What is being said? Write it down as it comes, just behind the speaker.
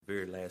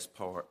last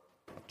part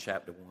of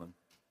chapter 1.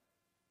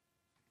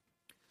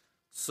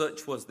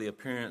 Such was the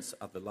appearance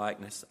of the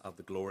likeness of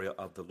the glory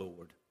of the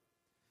Lord.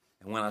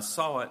 And when I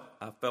saw it,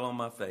 I fell on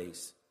my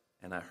face,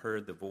 and I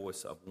heard the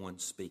voice of one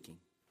speaking.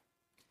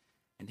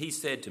 And he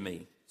said to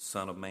me,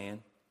 Son of man,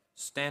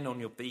 stand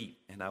on your feet,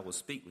 and I will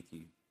speak with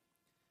you.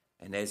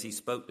 And as he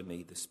spoke to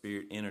me, the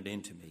Spirit entered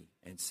into me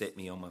and set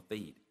me on my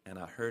feet, and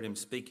I heard him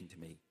speaking to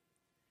me.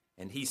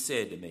 And he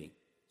said to me,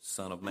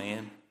 Son of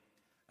man,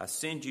 I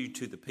send you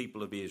to the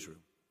people of Israel,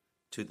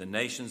 to the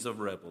nations of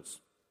rebels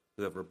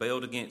who have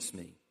rebelled against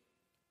me.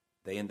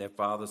 They and their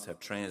fathers have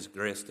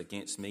transgressed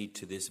against me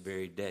to this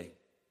very day.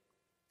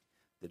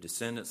 The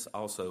descendants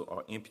also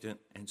are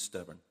impudent and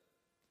stubborn.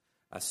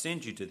 I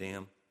send you to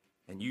them,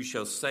 and you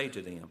shall say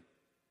to them,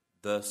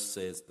 Thus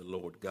says the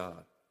Lord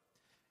God.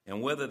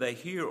 And whether they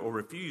hear or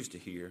refuse to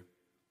hear,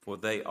 for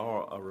they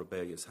are a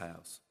rebellious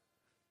house,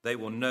 they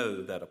will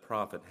know that a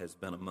prophet has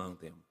been among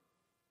them.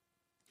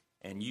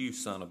 And you,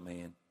 Son of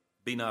man,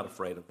 be not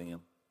afraid of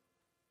them,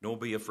 nor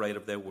be afraid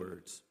of their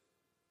words,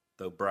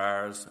 though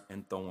briars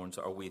and thorns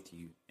are with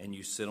you, and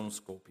you sit on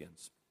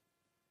scorpions.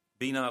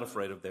 Be not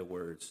afraid of their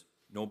words,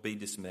 nor be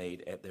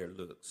dismayed at their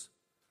looks,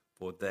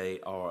 for they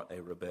are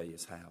a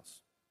rebellious house.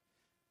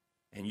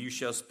 And you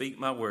shall speak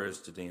my words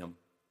to them,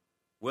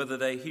 whether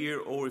they hear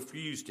or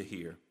refuse to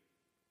hear,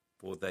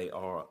 for they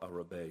are a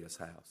rebellious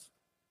house.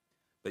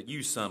 But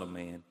you, Son of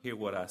man, hear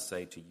what I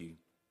say to you.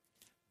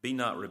 Be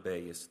not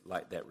rebellious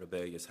like that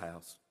rebellious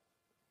house.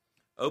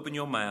 Open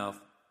your mouth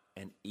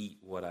and eat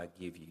what I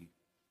give you.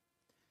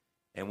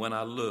 And when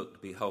I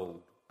looked,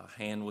 behold, a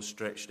hand was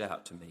stretched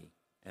out to me,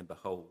 and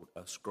behold,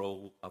 a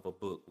scroll of a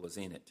book was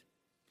in it.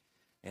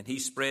 And he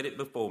spread it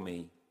before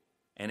me,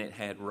 and it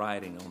had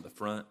writing on the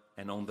front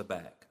and on the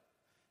back.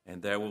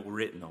 And there were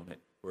written on it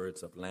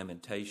words of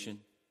lamentation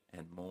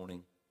and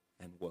mourning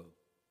and woe.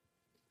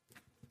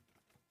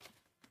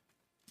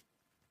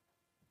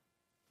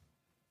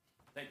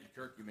 Thank you,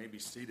 Kirk. You may be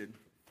seated.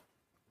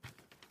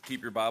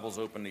 Keep your Bibles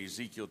open to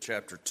Ezekiel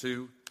chapter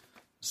 2.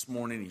 This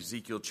morning,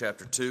 Ezekiel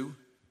chapter 2.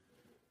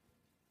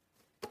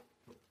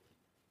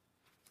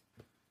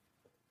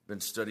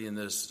 Been studying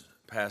this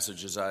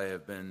passage as I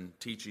have been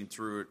teaching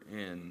through it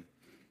in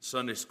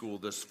Sunday school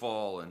this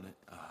fall, and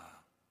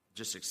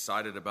just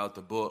excited about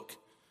the book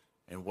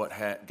and what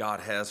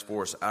God has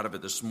for us out of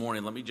it this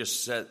morning. Let me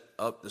just set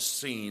up the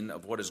scene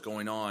of what is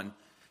going on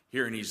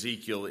here in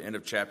Ezekiel, the end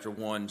of chapter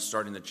 1,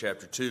 starting in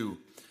chapter 2.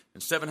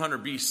 In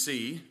 700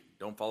 BC,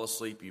 don't fall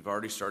asleep, you've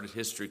already started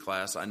history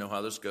class, I know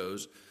how this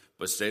goes,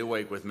 but stay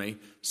awake with me.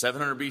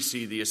 700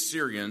 BC, the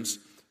Assyrians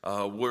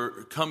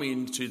were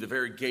coming to the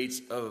very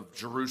gates of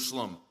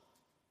Jerusalem.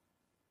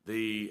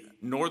 The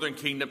northern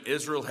kingdom,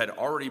 Israel, had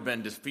already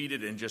been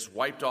defeated and just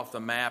wiped off the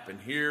map.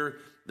 And here,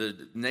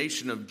 the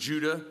nation of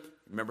Judah,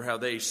 remember how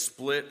they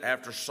split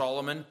after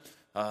Solomon?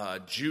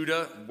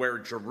 Judah, where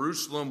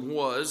Jerusalem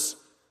was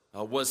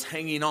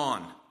hanging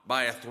on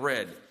by a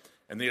thread.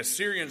 And the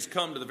Assyrians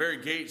come to the very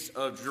gates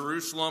of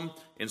Jerusalem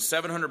in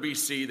 700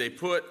 BC. They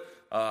put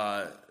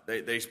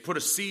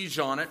a siege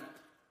on it,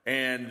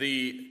 and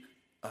the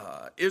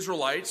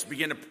Israelites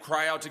began to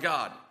cry out to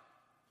God.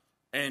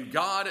 And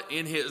God,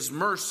 in his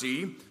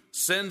mercy,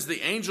 sends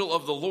the angel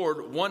of the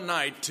Lord one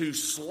night to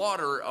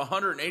slaughter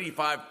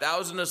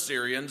 185,000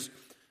 Assyrians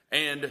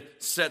and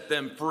set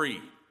them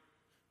free.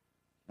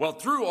 Well,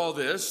 through all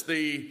this,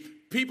 the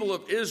people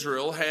of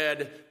Israel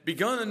had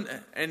begun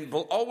and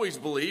always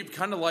believed,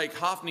 kind of like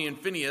Hophni and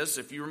Phinehas,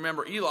 if you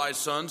remember Eli's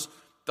sons,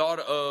 thought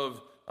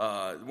of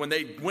when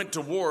they went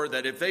to war,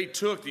 that if they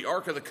took the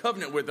Ark of the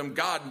Covenant with them,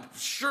 God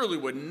surely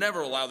would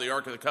never allow the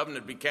Ark of the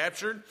Covenant to be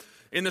captured.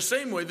 In the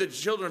same way, the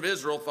children of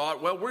Israel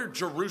thought, well, we're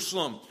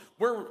Jerusalem.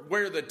 We're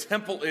where the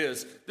temple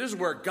is. This is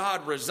where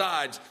God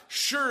resides.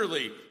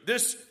 Surely,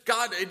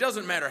 God, it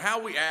doesn't matter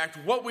how we act,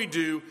 what we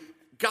do,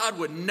 God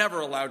would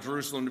never allow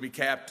Jerusalem to be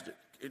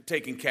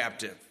taken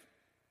captive.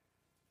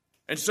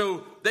 And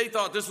so they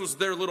thought this was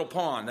their little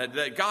pawn,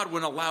 that God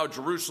wouldn't allow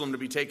Jerusalem to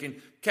be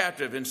taken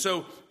captive. And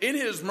so in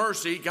his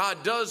mercy,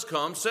 God does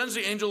come, sends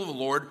the angel of the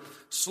Lord,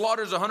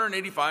 slaughters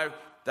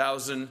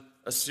 185,000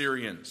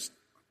 Assyrians.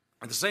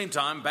 At the same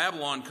time,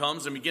 Babylon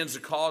comes and begins to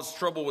cause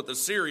trouble with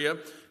Assyria.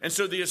 And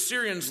so the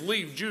Assyrians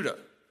leave Judah.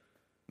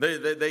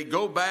 They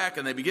go back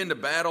and they begin to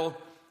battle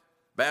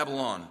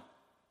Babylon.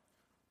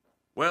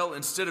 Well,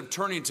 instead of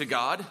turning to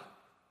God,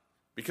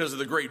 because of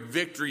the great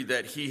victory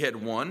that he had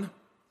won,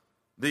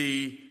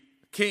 the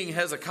king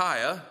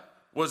Hezekiah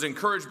was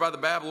encouraged by the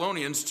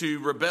Babylonians to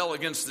rebel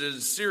against the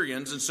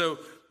Assyrians. And so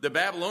the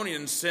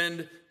Babylonians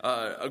send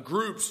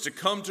groups to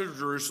come to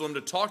Jerusalem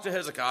to talk to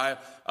Hezekiah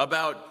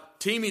about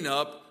teaming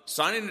up,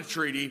 signing a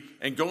treaty,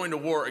 and going to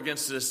war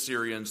against the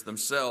Assyrians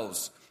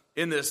themselves.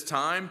 In this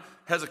time,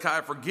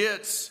 Hezekiah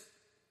forgets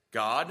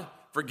God,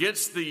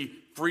 forgets the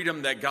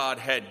freedom that God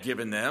had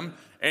given them,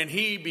 and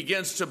he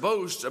begins to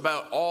boast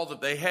about all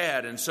that they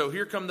had. And so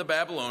here come the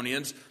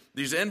Babylonians,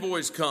 these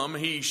envoys come.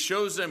 He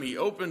shows them, he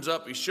opens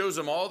up, he shows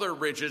them all their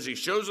riches. He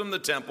shows them the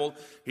temple.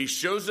 He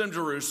shows them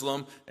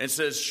Jerusalem and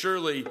says,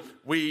 surely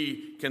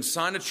we can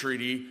sign a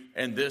treaty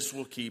and this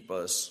will keep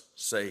us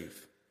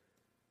safe.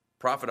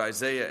 Prophet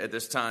Isaiah at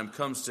this time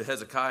comes to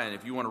Hezekiah, and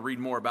if you want to read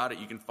more about it,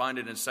 you can find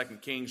it in 2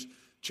 Kings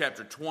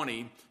chapter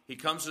 20. He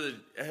comes to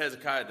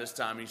Hezekiah at this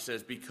time, and he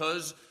says,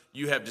 because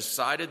you have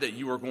decided that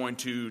you are going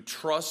to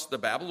trust the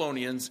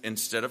Babylonians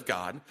instead of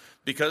God,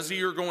 because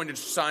you're going to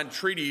sign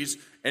treaties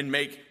and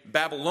make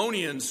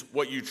Babylonians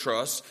what you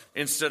trust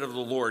instead of the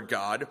Lord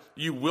God,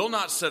 you will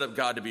not set up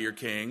God to be your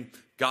king.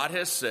 God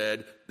has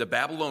said the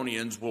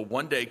Babylonians will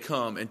one day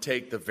come and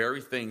take the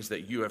very things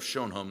that you have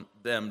shown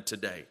them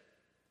today.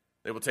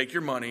 They will take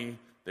your money,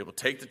 they will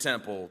take the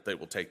temple, they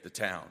will take the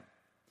town.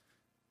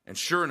 And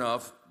sure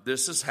enough,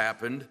 this has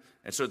happened.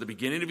 And so at the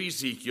beginning of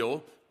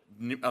Ezekiel,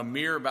 a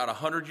mere about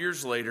 100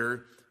 years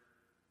later,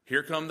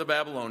 here come the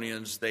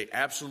Babylonians. They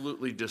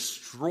absolutely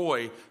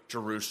destroy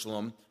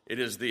Jerusalem. It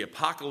is the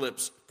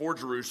apocalypse for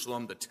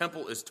Jerusalem. The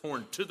temple is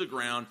torn to the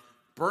ground,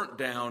 burnt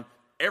down,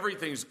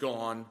 everything's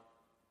gone.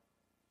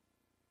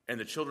 And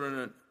the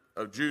children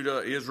of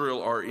Judah,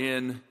 Israel, are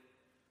in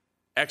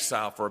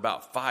exile for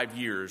about 5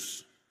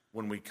 years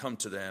when we come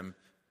to them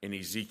in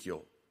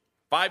Ezekiel.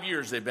 5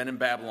 years they've been in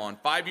Babylon.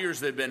 5 years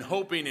they've been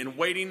hoping and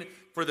waiting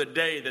for the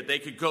day that they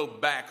could go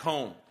back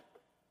home.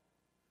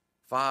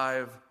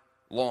 5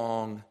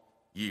 long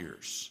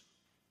years.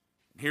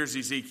 Here's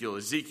Ezekiel.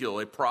 Ezekiel,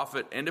 a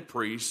prophet and a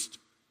priest.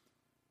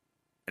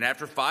 And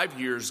after 5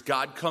 years,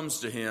 God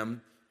comes to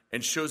him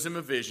and shows him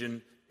a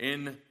vision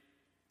in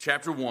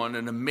chapter 1,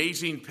 an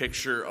amazing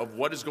picture of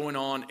what is going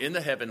on in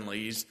the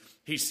heavenlies.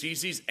 He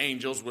sees these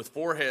angels with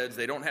 4 heads.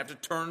 They don't have to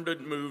turn to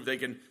move. They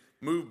can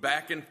move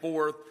back and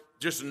forth.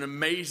 Just an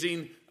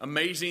amazing,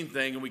 amazing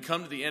thing. And we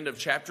come to the end of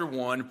chapter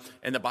 1,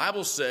 and the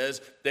Bible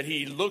says that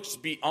he looks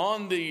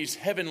beyond these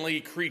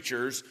heavenly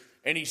creatures,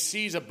 and he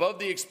sees above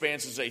the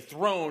expanses a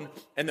throne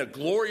and the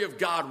glory of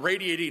God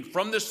radiating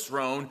from this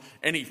throne,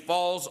 and he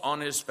falls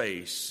on his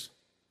face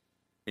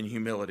in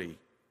humility.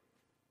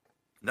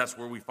 And that's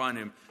where we find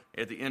him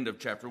at the end of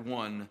chapter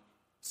 1.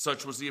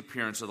 Such was the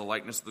appearance of the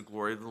likeness of the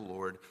glory of the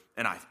Lord,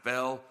 and I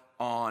fell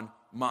on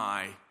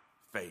my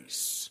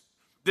face.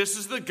 This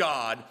is the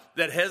God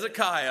that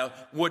Hezekiah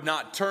would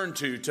not turn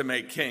to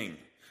make king.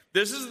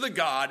 This is the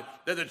God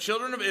that the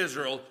children of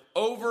Israel,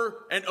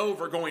 over and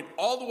over, going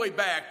all the way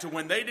back to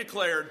when they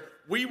declared,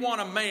 we want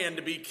a man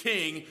to be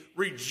king,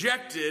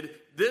 rejected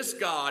this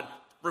God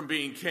from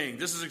being king.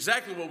 This is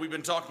exactly what we've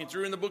been talking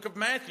through in the book of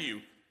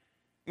Matthew,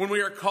 when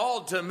we are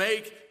called to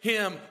make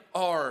him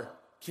our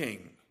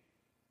king.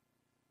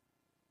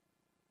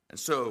 And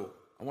so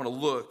I want to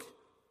look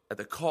at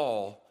the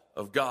call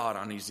of God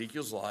on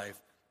Ezekiel's life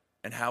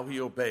and how he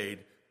obeyed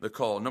the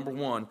call. Number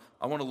one,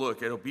 I want to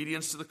look at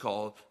obedience to the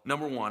call.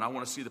 Number one, I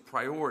want to see the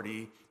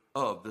priority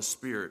of the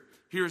Spirit.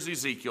 Here's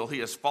Ezekiel. He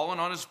has fallen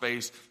on his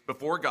face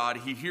before God.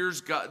 He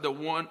hears God, the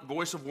one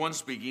voice of one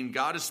speaking.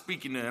 God is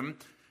speaking to him,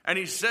 and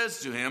he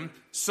says to him,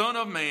 Son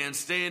of man,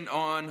 stand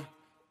on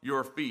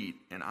your feet,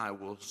 and I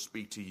will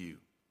speak to you.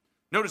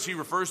 Notice he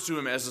refers to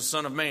him as the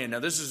Son of Man. Now,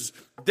 this is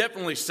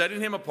definitely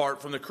setting him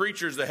apart from the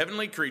creatures, the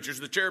heavenly creatures,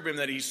 the cherubim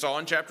that he saw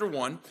in chapter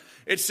 1.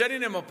 It's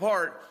setting him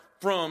apart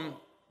from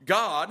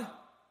God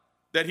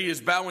that he is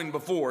bowing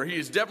before. He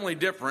is definitely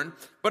different,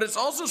 but it's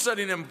also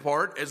setting him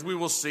apart, as we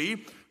will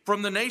see,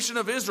 from the nation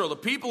of Israel, the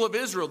people of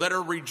Israel that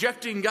are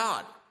rejecting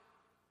God.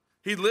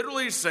 He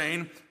literally is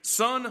saying,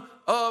 Son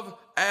of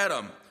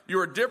Adam, you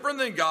are different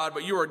than God,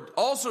 but you are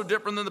also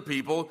different than the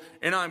people,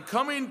 and I'm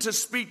coming to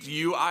speak to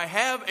you. I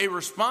have a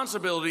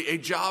responsibility, a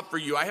job for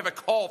you. I have a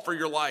call for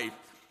your life.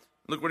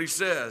 Look what he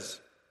says.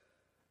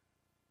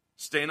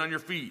 Stand on your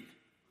feet.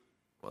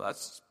 Well,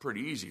 that's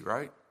pretty easy,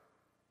 right?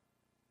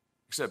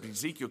 Except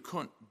Ezekiel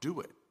couldn't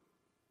do it.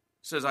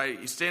 He says,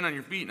 I stand on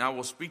your feet and I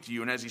will speak to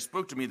you. And as he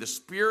spoke to me, the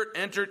Spirit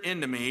entered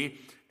into me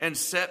and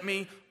set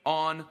me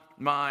on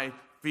my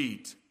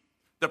feet.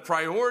 The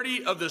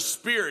priority of the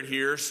Spirit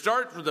here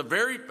starts with the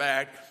very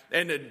fact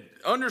and the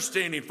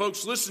understanding,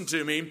 folks, listen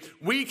to me,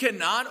 we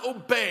cannot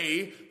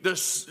obey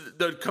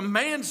the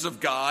commands of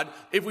God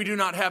if we do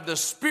not have the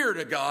Spirit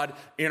of God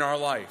in our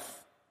life.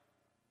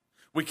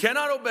 We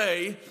cannot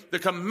obey the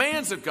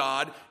commands of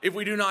God if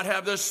we do not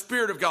have the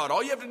Spirit of God.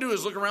 All you have to do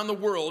is look around the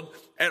world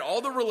at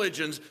all the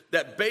religions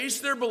that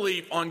base their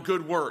belief on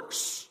good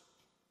works.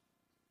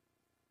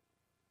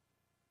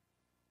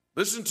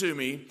 Listen to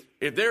me.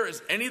 If there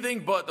is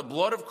anything but the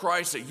blood of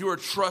Christ that you are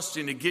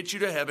trusting to get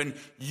you to heaven,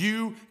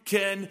 you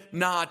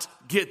cannot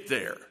get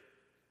there.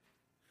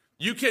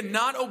 You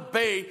cannot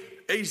obey.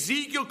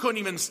 Ezekiel couldn't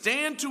even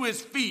stand to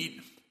his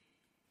feet,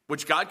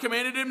 which God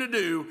commanded him to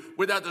do,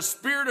 without the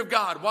Spirit of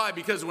God. Why?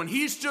 Because when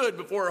he stood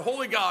before a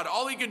holy God,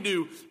 all he could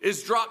do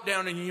is drop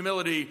down in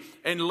humility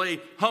and lay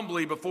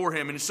humbly before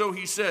him. And so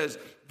he says,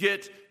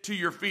 get to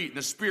your feet. And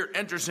the Spirit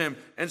enters him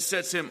and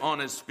sets him on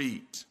his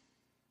feet.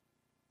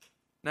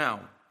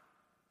 Now,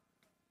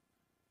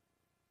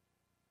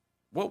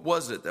 what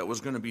was it that was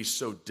going to be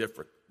so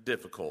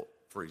difficult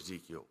for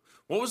Ezekiel?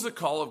 What was the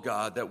call of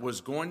God that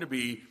was going to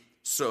be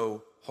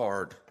so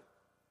hard?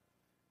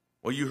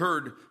 Well, you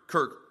heard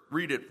Kirk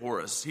read it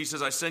for us. He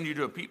says, I send you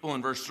to a people,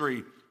 in verse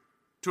 3,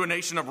 to a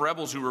nation of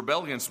rebels who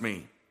rebel against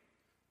me.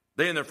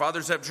 They and their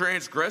fathers have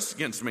transgressed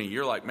against me.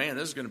 You're like, man,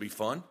 this is going to be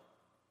fun,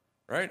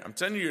 right? I'm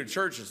sending you to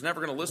church that's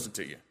never going to listen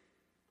to you.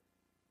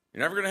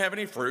 You're never going to have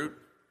any fruit.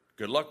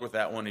 Good luck with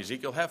that one,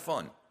 Ezekiel. Have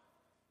fun,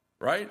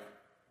 right?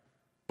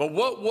 But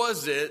what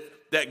was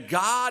it that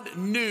God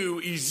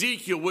knew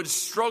Ezekiel would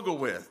struggle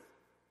with?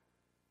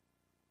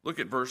 Look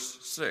at verse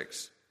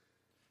 6.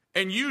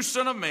 And you,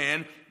 son of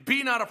man,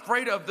 be not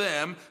afraid of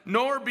them,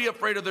 nor be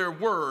afraid of their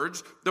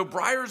words, though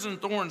briars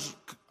and thorns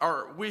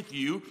are with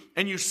you,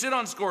 and you sit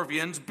on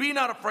scorpions. Be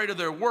not afraid of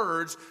their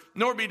words,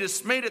 nor be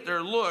dismayed at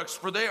their looks,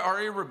 for they are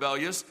a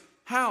rebellious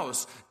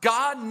house.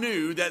 God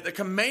knew that the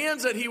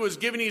commands that he was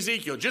giving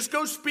Ezekiel, just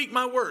go speak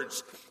my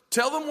words,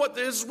 tell them what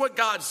this is what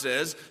God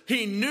says.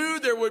 He knew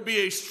there would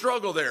be a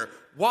struggle there.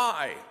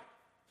 Why?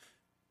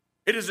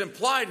 It is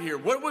implied here.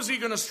 What was he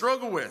going to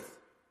struggle with?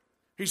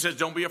 He says,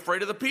 don't be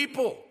afraid of the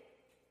people.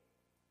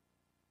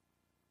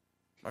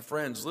 My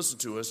friends, listen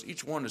to us.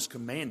 Each one is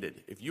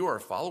commanded. If you are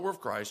a follower of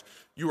Christ,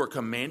 you are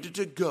commanded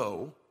to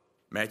go,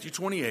 Matthew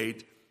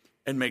 28,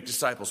 and make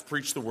disciples.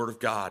 Preach the word of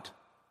God.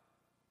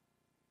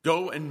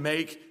 Go and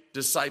make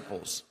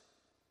disciples.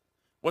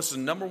 What's the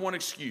number one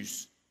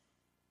excuse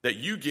that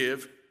you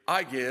give,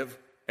 I give,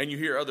 and you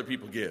hear other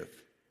people give?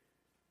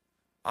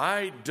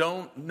 I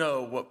don't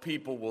know what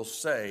people will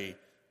say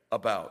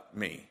about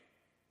me.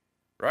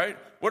 Right?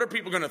 What are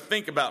people going to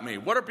think about me?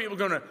 What are people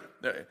going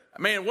to,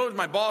 man, what was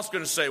my boss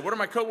going to say? What are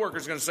my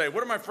coworkers going to say?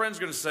 What are my friends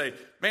going to say?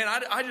 Man,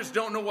 I just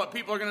don't know what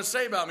people are going to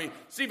say about me.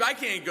 Steve, I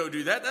can't go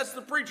do that. That's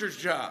the preacher's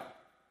job.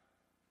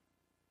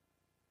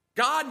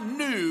 God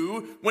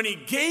knew when he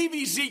gave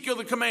Ezekiel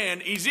the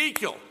command,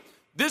 Ezekiel,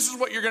 this is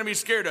what you're going to be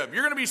scared of.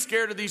 You're going to be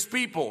scared of these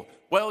people.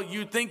 Well,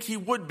 you'd think he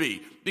would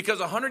be, because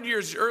 100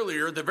 years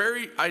earlier, the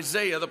very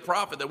Isaiah, the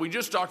prophet that we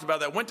just talked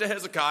about, that went to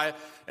Hezekiah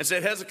and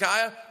said,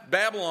 Hezekiah,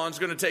 Babylon's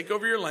going to take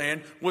over your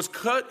land, was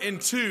cut in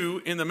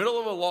two in the middle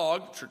of a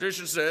log.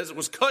 Tradition says it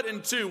was cut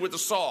in two with a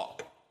saw.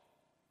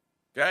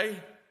 Okay?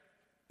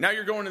 Now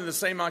you're going into the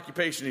same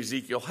occupation,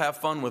 Ezekiel. Have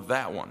fun with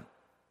that one.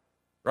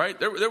 Right?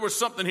 There was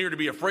something here to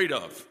be afraid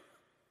of.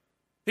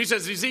 He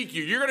says,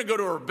 Ezekiel, you're going to go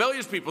to a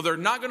rebellious people. They're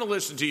not going to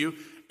listen to you.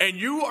 And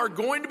you are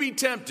going to be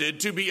tempted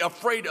to be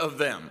afraid of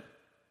them.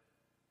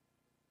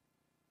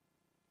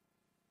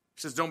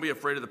 He says, don't be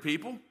afraid of the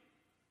people.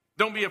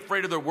 Don't be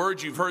afraid of their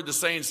words. You've heard the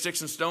saying,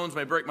 sticks and stones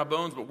may break my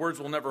bones, but words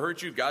will never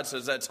hurt you. God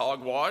says that's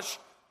hogwash.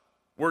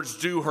 Words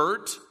do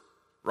hurt,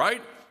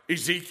 right?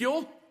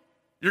 Ezekiel,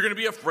 you're going to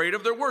be afraid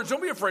of their words.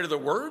 Don't be afraid of their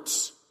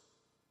words.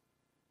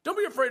 Don't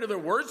be afraid of their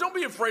words. Don't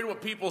be afraid of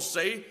what people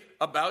say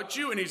about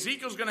you. And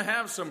Ezekiel's going to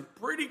have some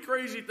pretty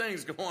crazy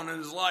things go on in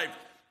his life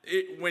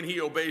when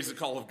he obeys the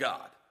call of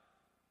God.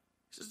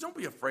 He says, don't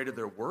be afraid of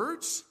their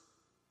words.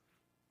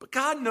 But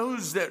God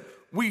knows that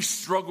we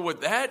struggle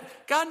with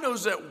that. God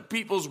knows that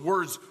people's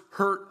words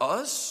hurt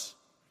us.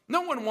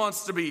 No one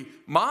wants to be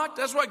mocked.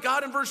 That's why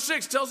God in verse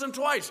 6 tells him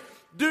twice,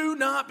 do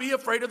not be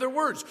afraid of their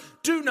words.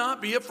 Do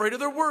not be afraid of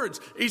their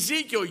words.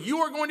 Ezekiel, you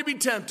are going to be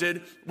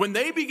tempted when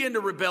they begin to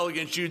rebel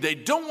against you. They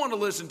don't want to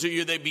listen to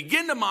you. They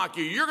begin to mock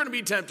you. You're going to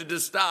be tempted to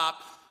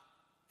stop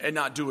and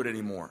not do it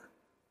anymore.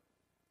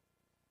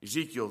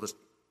 Ezekiel, the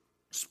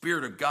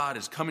Spirit of God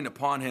is coming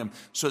upon him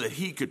so that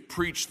he could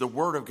preach the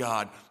word of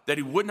God, that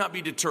he would not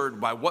be deterred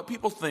by what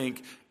people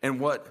think and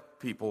what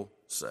people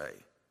say.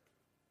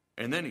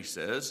 And then he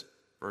says,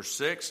 verse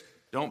 6,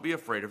 don't be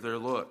afraid of their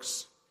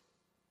looks.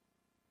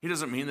 He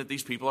doesn't mean that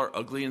these people are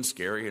ugly and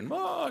scary and,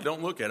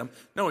 don't look at them.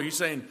 No, he's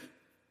saying,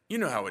 you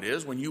know how it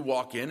is when you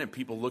walk in and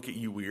people look at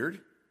you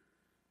weird.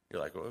 You're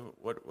like, well,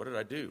 what did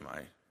I do?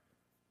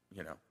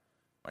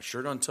 My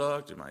shirt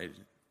untucked? Am I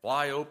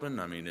fly open?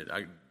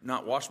 I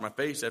not washed my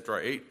face after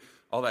I ate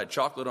all that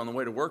chocolate on the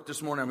way to work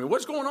this morning.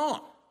 What's going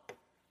on?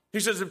 He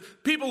says,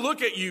 if people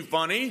look at you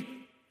funny,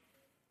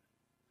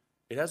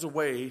 it has a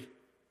way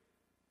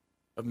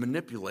of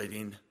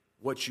manipulating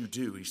what you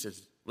do. He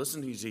says,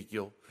 listen to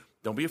Ezekiel,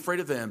 don't be afraid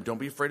of them, don't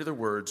be afraid of their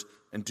words,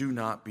 and do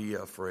not be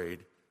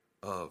afraid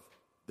of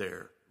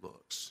their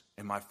looks.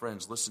 And my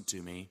friends, listen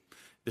to me.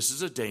 This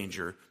is a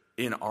danger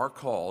in our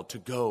call to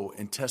go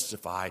and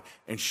testify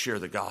and share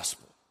the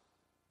gospel.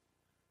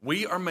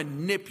 We are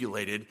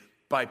manipulated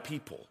by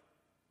people.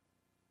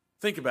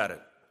 Think about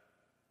it.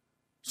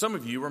 Some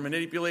of you were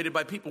manipulated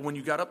by people when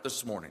you got up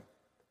this morning.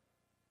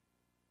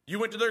 You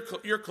went to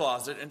your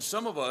closet, and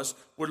some of us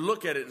would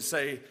look at it and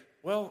say,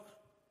 well,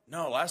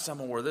 no, last time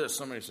I wore this,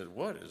 somebody said,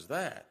 what is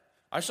that?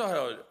 I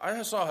saw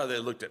how they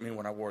looked at me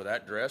when I wore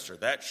that dress or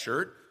that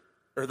shirt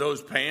or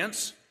those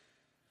pants.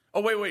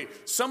 Oh, wait,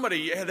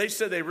 they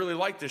said they really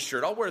like this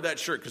shirt. I'll wear that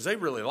shirt because they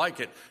really like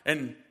it.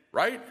 And,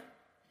 right?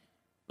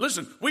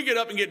 Listen, we get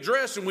up and get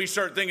dressed and we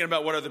start thinking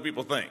about what other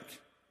people think.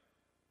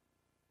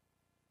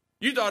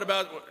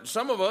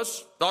 Some of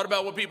us thought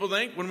about what people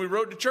think when we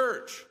rode to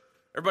church.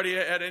 Everybody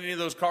had any of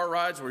those car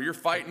rides where you're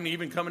fighting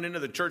even coming into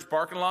the church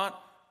parking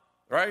lot,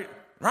 right?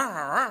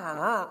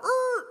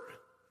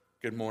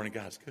 Good morning,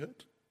 God's good.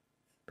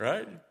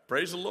 Right?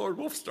 Praise the Lord.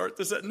 We'll start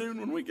this at noon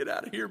when we get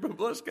out of here, but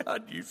bless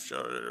God, you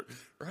shut.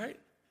 Right?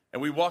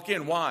 And we walk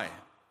in. Why?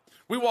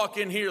 We walk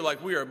in here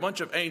like we are a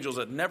bunch of angels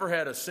that never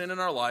had a sin in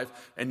our life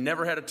and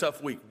never had a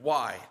tough week.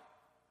 Why?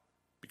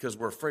 Because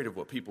we're afraid of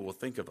what people will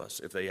think of us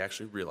if they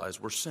actually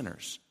realize we're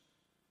sinners.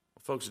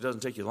 Well, folks, it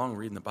doesn't take you long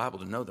reading the Bible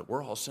to know that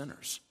we're all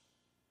sinners.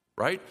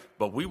 Right?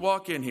 But we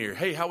walk in here,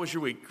 hey, how was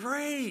your week?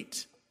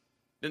 Great.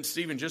 Didn't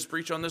Stephen just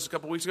preach on this a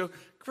couple weeks ago?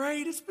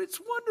 Great, it's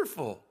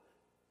wonderful.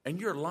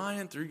 And you're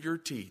lying through your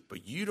teeth,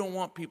 but you don't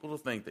want people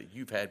to think that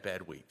you've had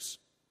bad weeks.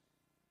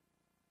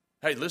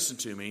 Hey, listen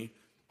to me.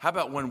 How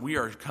about when we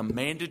are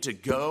commanded to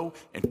go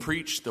and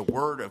preach the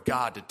word of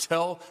God, to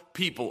tell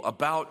people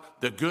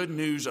about the good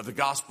news of the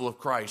gospel of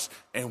Christ,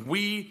 and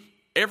we,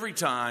 every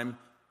time,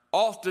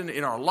 often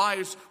in our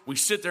lives, we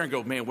sit there and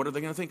go, man, what are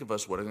they going to think of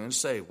us? What are they going to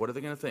say? What are they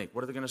going to think?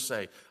 What are they going to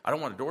say? I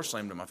don't want a door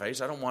slammed in my face.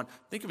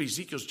 Think of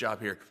Ezekiel's job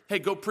here. Hey,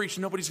 go preach.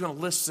 Nobody's going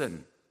to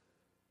listen.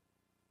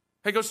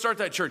 Hey, go start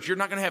that church. You're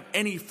not going to have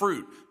any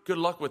fruit. Good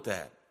luck with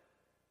that.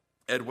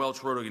 Ed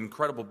Welch wrote an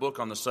incredible book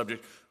on the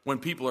subject, When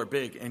People Are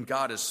Big and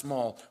God is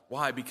Small.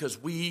 Why?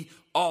 Because we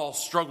all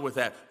struggle with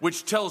that,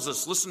 which tells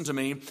us, listen to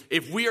me,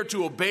 if we are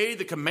to obey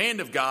the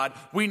command of God,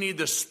 we need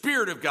the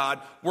Spirit of God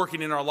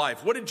working in our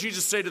life. What did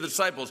Jesus say to the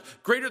disciples?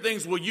 Greater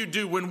things will you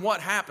do when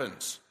what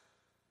happens?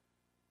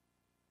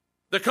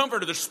 The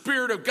comfort of the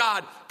Spirit of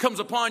God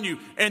comes upon you.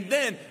 And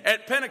then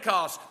at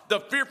Pentecost, the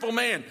fearful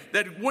man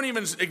that wouldn't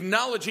even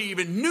acknowledge he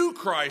even knew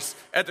Christ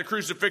at the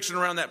crucifixion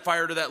around that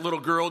fire to that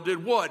little girl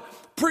did what?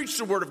 Preached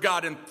the word of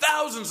God, and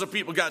thousands of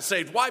people got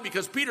saved. Why?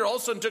 Because Peter all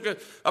of a sudden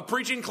took a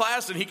preaching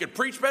class and he could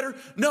preach better?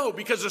 No,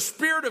 because the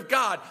Spirit of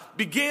God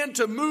began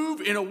to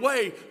move in a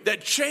way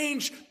that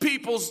changed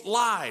people's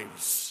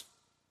lives.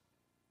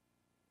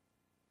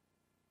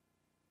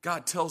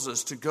 God tells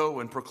us to go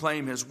and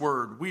proclaim his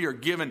word. We are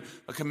given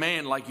a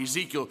command like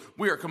Ezekiel.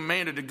 We are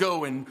commanded to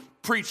go and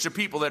preach to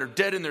people that are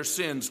dead in their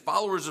sins,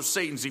 followers of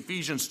Satan,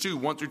 Ephesians 2,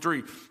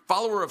 1-3.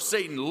 Follower of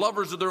Satan,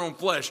 lovers of their own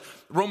flesh,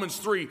 Romans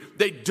 3.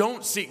 They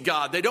don't seek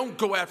God. They don't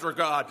go after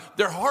God.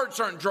 Their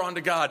hearts aren't drawn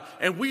to God.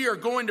 And we are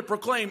going to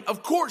proclaim,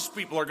 of course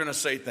people are going to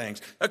say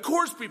things. Of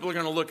course people are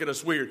going to look at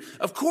us weird.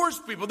 Of course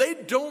people, they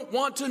don't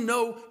want to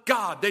know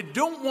God. They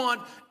don't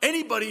want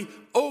anybody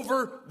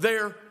over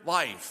their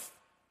life.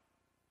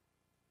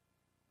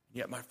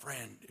 Yet, my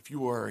friend, if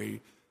you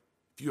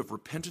have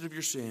repented of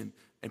your sin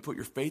and put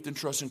your faith and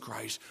trust in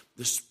Christ,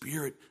 the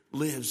Spirit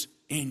lives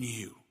in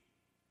you.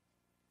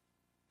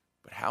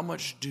 But how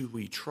much do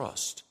we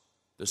trust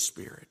the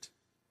Spirit?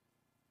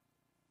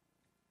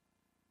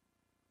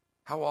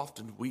 How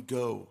often do we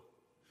go,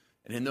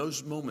 and in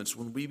those moments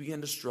when we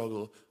begin to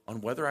struggle on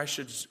whether I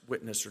should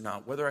witness or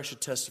not, whether I should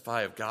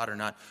testify of God or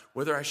not,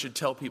 whether I should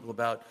tell people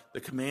about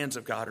the commands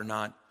of God or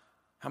not,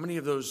 how many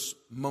of those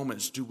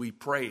moments do we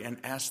pray and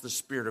ask the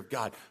Spirit of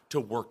God to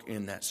work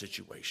in that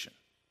situation,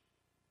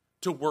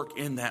 to work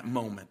in that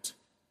moment?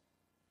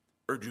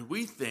 Or do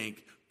we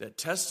think that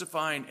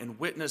testifying and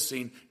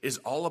witnessing is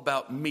all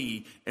about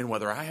me and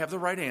whether I have the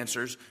right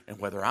answers and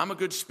whether I'm a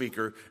good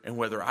speaker and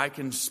whether I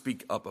can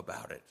speak up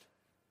about it?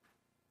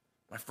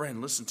 My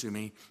friend, listen to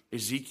me.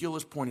 Ezekiel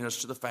is pointing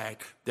us to the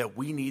fact that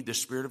we need the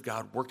Spirit of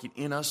God working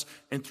in us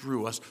and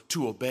through us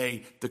to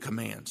obey the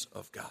commands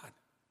of God.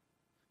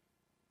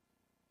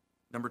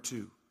 Number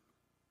 2,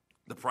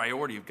 the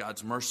priority of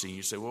God's mercy.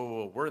 You say,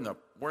 whoa, we're in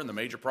the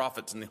major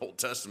prophets in the Old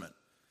Testament.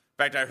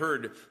 In fact, I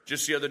heard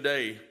just the other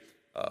day,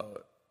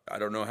 I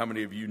don't know how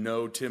many of you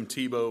know Tim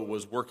Tebow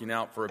was working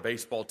out for a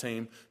baseball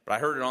team, but I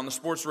heard it on the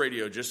sports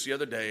radio just the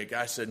other day. A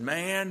guy said,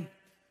 man,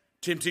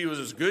 Tim Tebow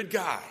is a good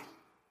guy.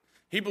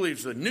 He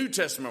believes the New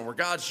Testament where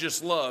God's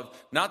just love,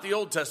 not the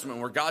Old Testament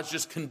where God's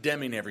just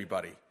condemning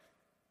everybody.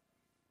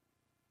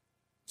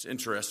 It's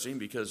interesting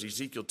because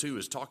Ezekiel 2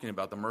 is talking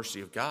about the mercy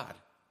of God.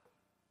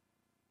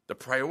 The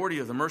priority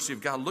of the mercy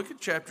of God. Look at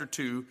chapter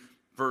 2,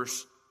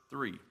 verse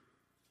 3. And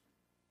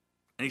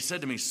he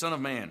said to me, Son of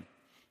man,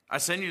 I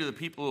send you to the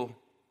people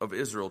of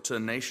Israel, to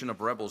a nation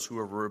of rebels who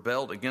have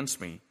rebelled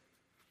against me.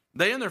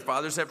 They and their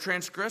fathers have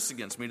transgressed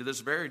against me to this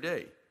very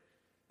day.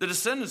 The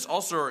descendants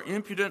also are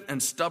impudent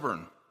and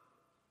stubborn.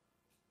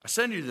 I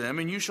send you to them,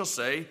 and you shall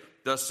say,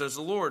 Thus says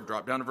the Lord.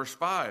 Drop down to verse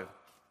 5.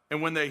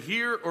 And when they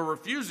hear or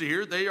refuse to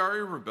hear, they are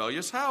a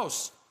rebellious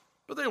house.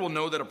 But they will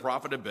know that a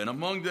prophet had been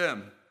among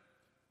them.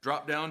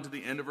 Drop down to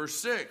the end of verse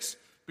 6.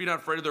 Be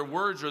not afraid of their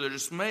words or their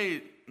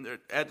dismay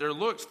at their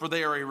looks, for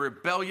they are a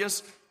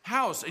rebellious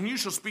house. And you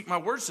shall speak my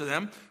words to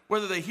them,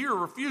 whether they hear or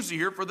refuse to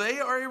hear, for they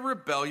are a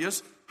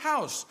rebellious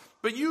house.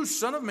 But you,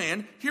 son of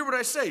man, hear what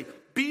I say.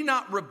 Be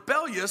not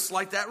rebellious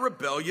like that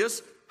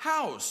rebellious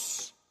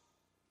house.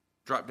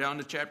 Drop down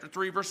to chapter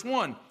 3, verse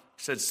 1. He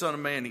said, Son of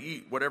man,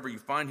 eat whatever you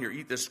find here.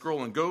 Eat this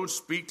scroll and go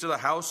speak to the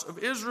house of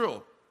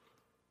Israel.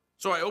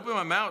 So I opened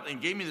my mouth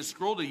and gave me the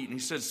scroll to eat. And he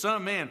said, Son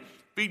of man,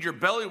 feed your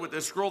belly with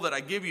this scroll that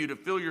I give you to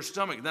fill your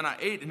stomach. Then I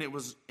ate, and it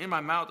was in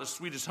my mouth as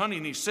sweet as honey.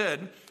 And he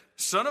said,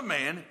 Son of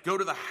man, go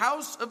to the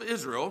house of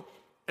Israel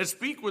and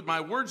speak with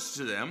my words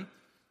to them.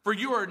 For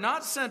you are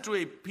not sent to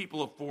a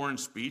people of foreign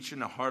speech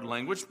and a hard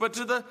language, but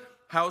to the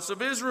house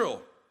of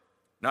Israel.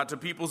 Not to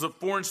peoples of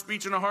foreign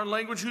speech and a hard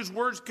language whose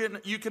words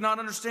you cannot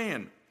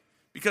understand.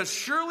 Because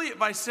surely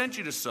if I sent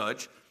you to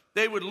such,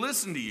 they would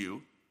listen to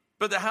you.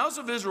 But the house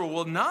of Israel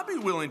will not be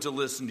willing to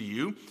listen to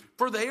you,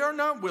 for they are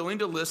not willing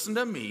to listen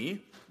to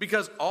me,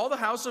 because all the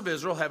house of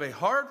Israel have a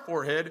hard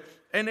forehead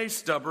and a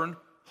stubborn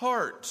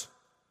heart.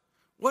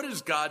 What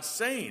is God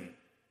saying?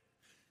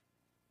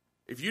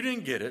 If you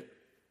didn't get it,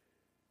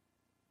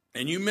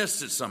 and you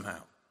missed it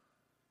somehow,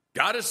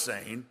 God is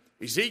saying,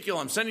 Ezekiel,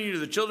 I'm sending you to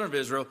the children of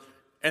Israel,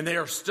 and they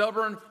are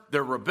stubborn,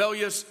 they're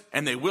rebellious,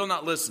 and they will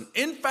not listen.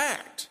 In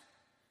fact,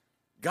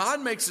 God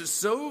makes it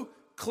so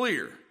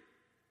clear.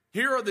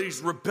 Here are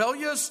these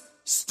rebellious,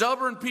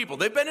 stubborn people.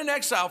 They've been in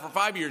exile for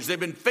 5 years. They've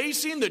been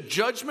facing the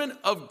judgment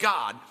of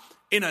God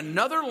in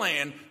another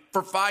land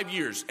for 5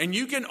 years. And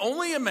you can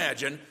only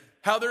imagine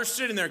how they're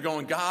sitting there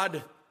going,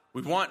 God,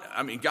 we want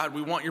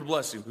your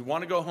blessing. We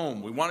want to go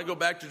home. We want to go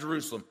back to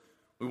Jerusalem.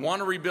 We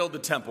want to rebuild the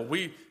temple.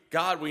 We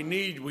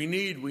need.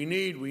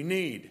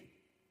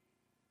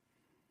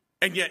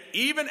 And yet,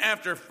 even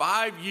after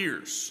 5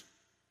 years,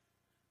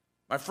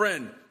 my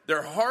friend,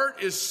 their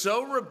heart is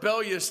so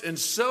rebellious and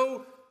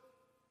so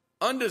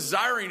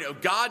undesiring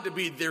of God to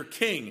be their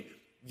king.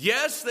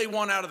 Yes, they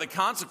want out of the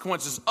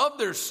consequences of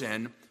their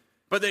sin,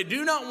 but they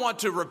do not want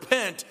to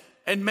repent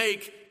and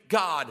make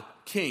God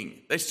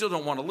king. They still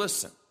don't want to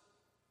listen.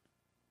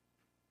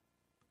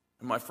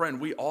 And my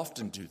friend, we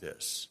often do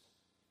this.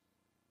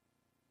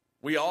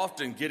 We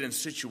often get in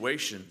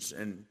situations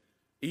and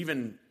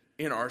even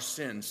in our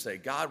sins say,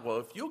 God, well,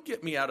 if you'll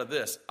get me out of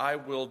this, I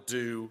will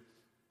do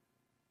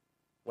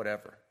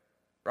whatever,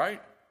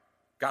 right?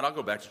 God, I'll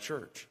go back to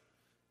church.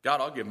 God,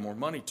 I'll give more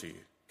money to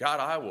you. God,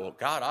 I will.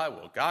 God, I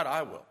will. God,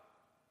 I will.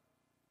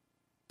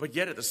 But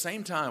yet at the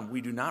same time,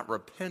 we do not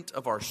repent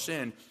of our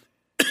sin,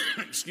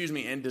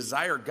 and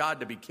desire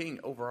God to be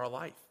king over our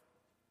life.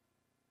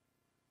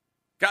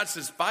 God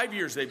says 5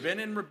 years they've been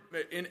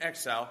in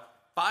exile.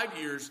 5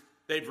 years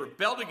they've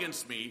rebelled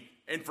against me.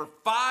 And for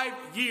 5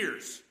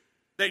 years,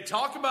 they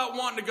talk about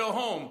wanting to go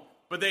home,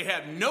 but they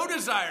have no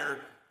desire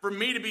for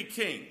me to be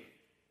king.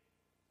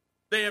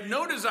 They have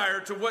no desire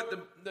to what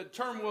the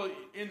term will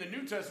in the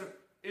New Testament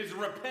is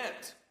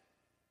repent.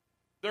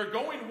 They're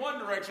going one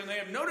direction. They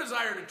have no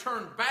desire to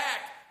turn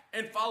back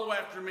and follow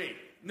after me.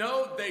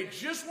 No, they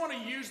just want to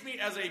use me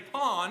as a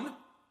pawn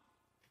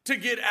to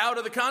get out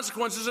of the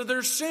consequences of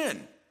their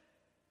sin.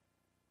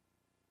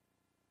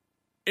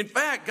 In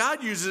fact,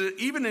 God uses it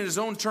even in his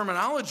own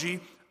terminology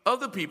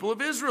of the people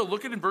of Israel.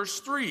 Look at it in verse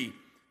 3.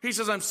 He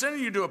says, I'm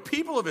sending you to a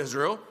people of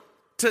Israel,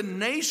 to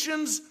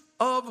nations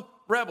of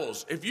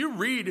rebels. If you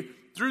read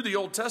through the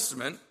Old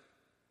Testament,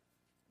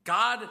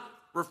 God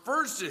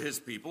refers to his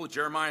people,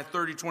 Jeremiah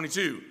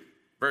 30:22,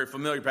 very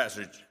familiar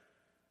passage.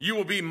 You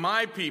will be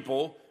my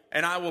people,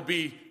 and I will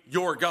be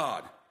your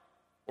God.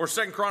 Or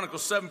 2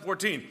 Chronicles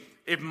 7:14,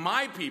 if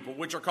my people,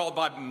 which are called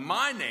by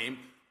my name,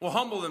 will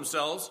humble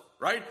themselves,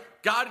 right?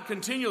 God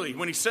continually,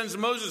 when he sends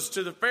Moses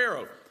to the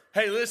Pharaoh,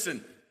 hey,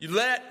 listen, you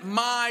let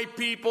my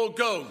people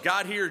go.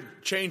 God here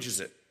changes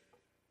it.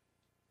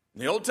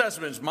 In the Old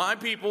Testament, it's my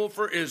people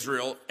for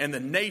Israel and the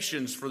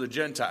nations for the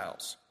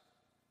Gentiles.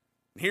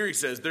 And here he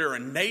says, they're a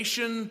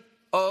nation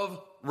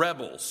of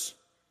rebels.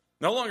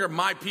 No longer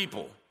my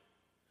people.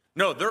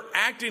 No, they're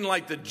acting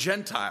like the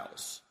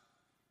Gentiles.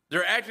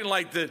 They're acting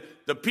like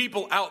the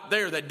people out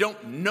there that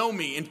don't know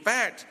me. In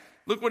fact,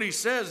 look what he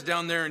says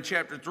down there in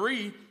chapter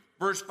 3,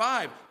 verse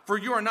 5. For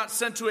you are not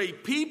sent to a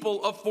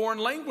people of foreign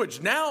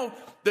language. Now,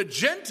 the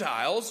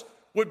Gentiles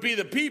would be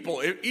the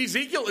people.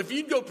 Ezekiel, if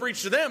you'd go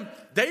preach to them,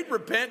 they'd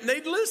repent and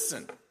they'd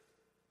listen.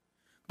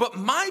 But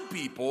my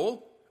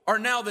people are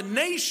now the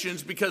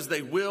nations because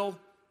they will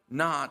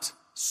not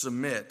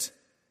submit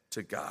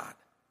to God.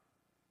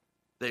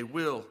 They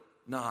will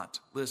not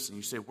listen.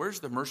 You say,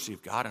 where's the mercy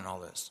of God in all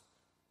this?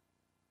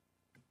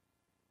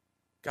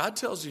 God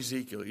tells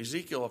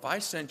Ezekiel, if I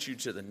sent you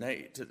to the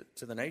nation,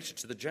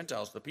 to the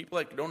Gentiles, the people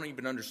that don't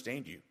even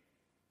understand you,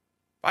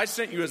 if I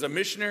sent you as a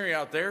missionary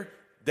out there,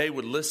 they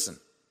would listen.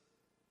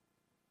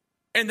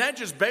 And that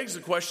just begs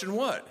the question,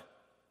 what?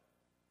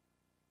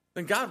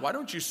 Then God, why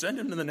don't you send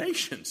him to the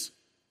nations?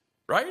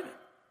 Right?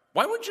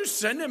 Why would you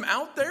send him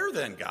out there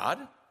then, God?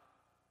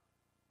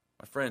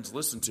 My friends,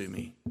 listen to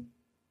me.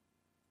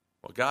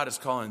 Well, God is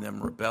calling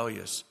them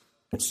rebellious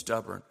and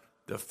stubborn.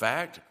 The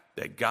fact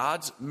that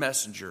God's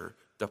messenger,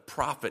 the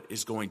prophet,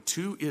 is going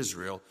to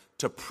Israel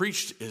to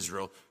preach to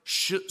Israel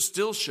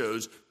still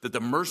shows that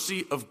the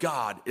mercy of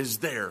God is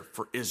there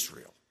for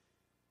Israel.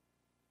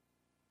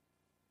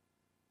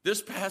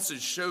 This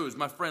passage shows,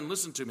 my friend,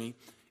 listen to me.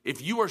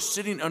 If you are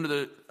sitting under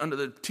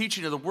the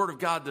teaching of the Word of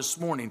God this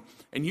morning,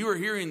 and you are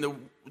hearing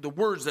the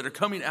words that are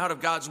coming out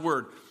of God's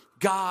Word,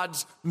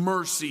 God's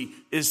mercy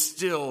is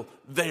still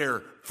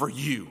there for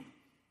you.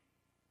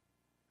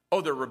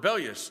 Oh, they're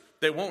rebellious.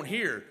 They won't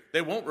hear.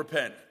 They won't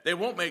repent. They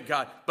won't make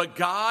God. But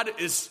God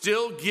is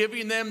still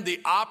giving them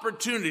the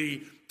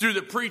opportunity through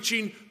the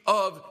preaching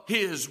of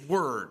his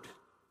word.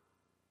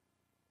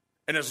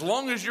 And as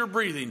long as you're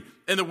breathing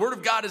and the word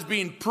of God is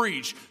being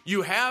preached,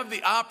 you have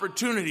the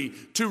opportunity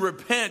to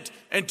repent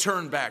and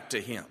turn back to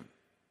him.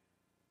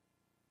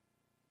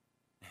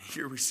 And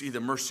here we see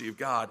the mercy of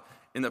God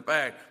in the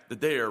fact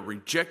that they are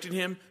rejecting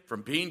him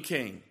from being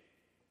king.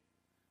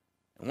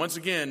 And once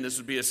again, this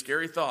would be a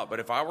scary thought,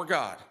 but if I were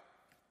God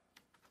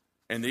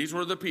and these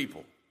were the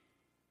people,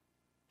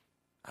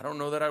 I don't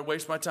know that I'd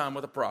waste my time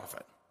with a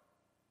prophet.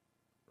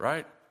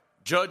 Right?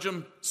 Judge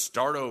them,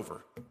 start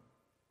over.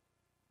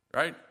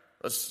 Right?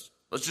 Let's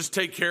just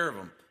take care of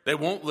them. They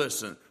won't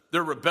listen.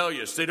 They're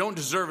rebellious. They don't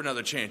deserve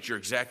another chance. You're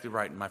exactly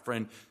right. And my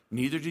friend,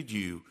 neither did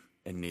you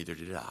and neither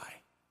did I.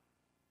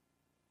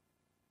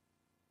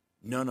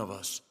 None of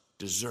us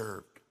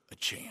deserved a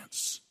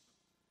chance.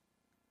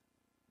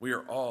 We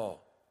were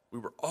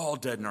all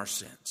dead in our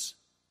sins.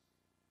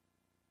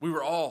 We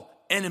were all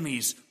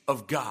enemies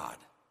of God.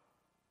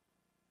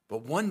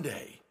 But one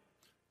day,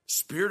 the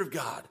Spirit of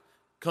God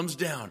comes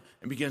down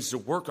and begins to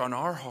work on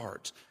our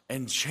hearts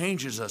and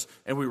changes us,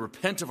 and we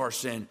repent of our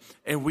sin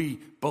and we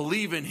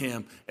believe in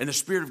him, and the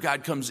Spirit of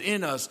God comes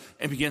in us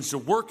and begins to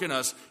work in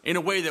us in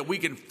a way that we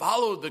can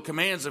follow the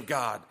commands of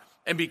God.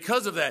 And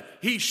because of that,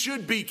 he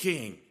should be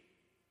king.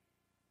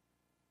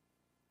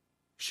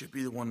 He should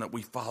be the one that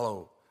we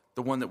follow,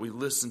 the one that we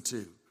listen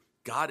to.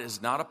 God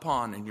is not a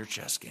pawn in your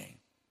chess game.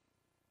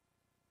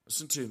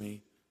 Listen to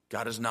me.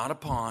 God is not a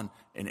pawn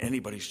in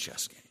anybody's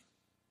chess game.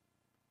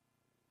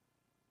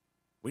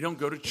 We don't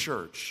go to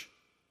church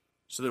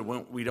so that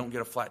we don't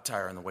get a flat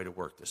tire on the way to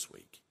work this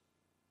week.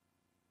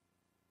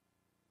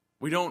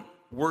 We don't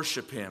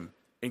worship him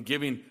in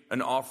giving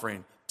an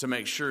offering to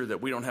make sure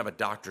that we don't have a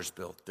doctor's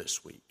bill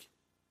this week.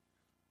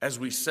 As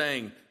we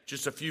sang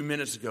just a few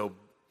minutes ago,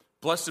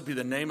 blessed be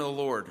the name of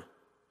the Lord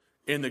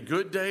in the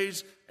good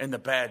days and the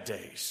bad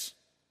days.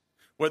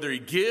 Whether he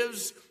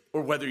gives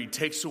or whether he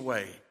takes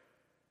away.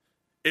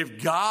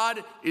 If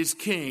God is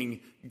king,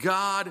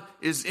 God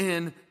is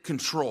in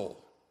control.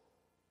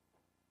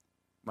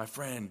 My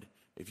friend,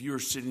 if you are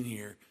sitting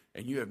here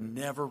and you have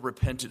never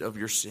repented of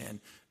your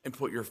sin and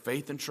put your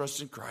faith and trust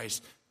in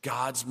Christ,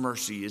 God's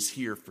mercy is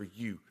here for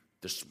you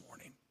this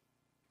morning.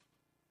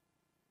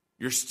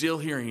 You're still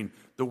hearing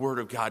the word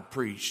of God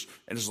preached.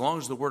 And as long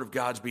as the word of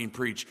God's being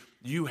preached,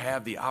 you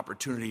have the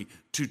opportunity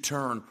to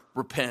turn,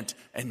 repent,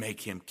 and make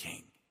him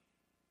king.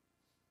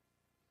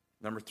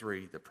 Number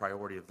 3, the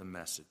priority of the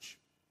message.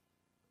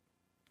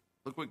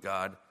 Look what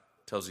God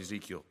tells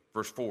Ezekiel.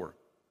 Verse 4.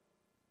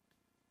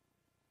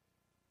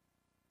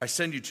 I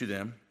send you to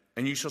them,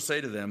 and you shall say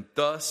to them,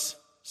 thus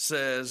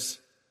says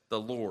the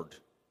Lord.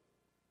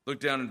 Look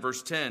down in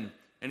verse 10.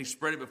 And he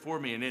spread it before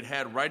me, and it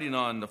had writing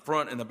on the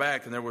front and the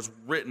back, and there was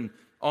written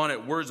on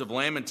it words of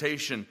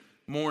lamentation,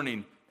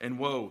 mourning, and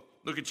woe.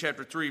 Look at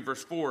chapter 3,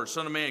 verse 4.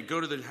 Son of man, go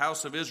to the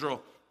house of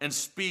Israel and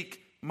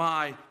speak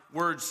my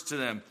words to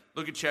them.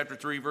 Look at chapter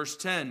 3, verse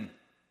 10.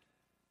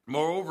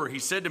 Moreover, he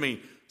said to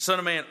me, Son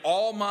of man,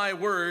 all my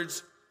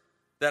words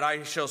that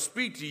I shall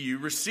speak to you,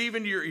 receive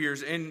into your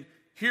ears and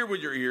hear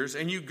with your ears,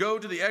 and you go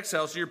to the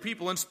exiles, to your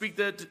people, and speak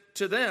that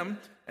to them,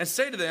 and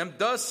say to them,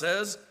 thus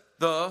says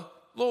the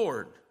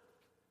Lord.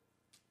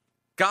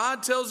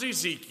 God tells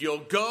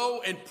Ezekiel,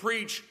 go and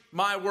preach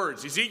my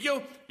words.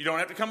 Ezekiel, you don't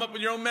have to come up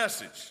with your own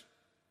message.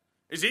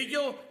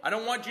 Ezekiel, I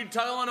don't want you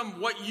telling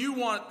them what you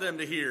want them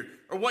to hear,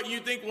 or what you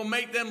think will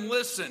make them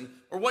listen,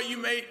 or what you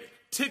may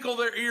tickle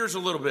their ears a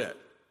little bit.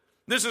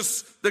 This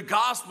is the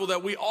gospel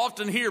that we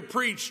often hear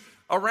preached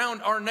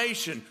around our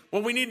nation.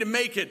 Well, we need to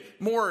make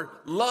it more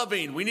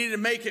loving. We need to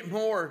make it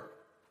more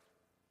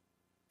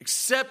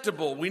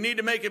acceptable. We need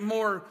to make it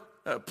more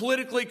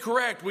politically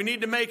correct. We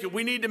need to make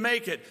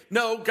it.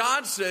 No,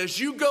 God says,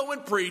 you go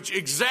and preach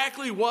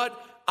exactly what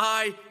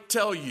I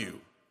tell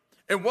you.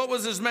 And what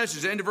was his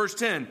message? End of verse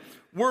 10.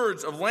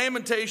 Words of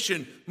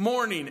lamentation,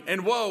 mourning,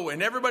 and woe.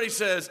 And everybody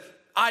says,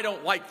 I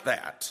don't like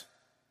that.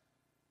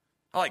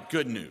 I like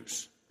good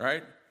news,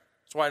 right?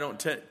 That's why I don't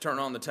turn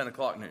on the 10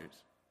 o'clock news.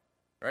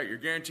 Right? You're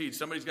guaranteed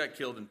somebody's got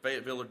killed in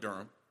Fayetteville or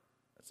Durham.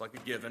 That's like a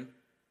given.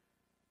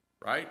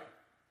 Right?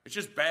 It's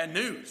just bad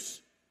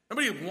news.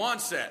 Nobody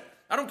wants that.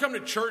 I don't come to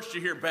church to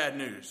hear bad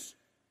news.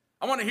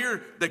 I want to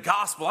hear the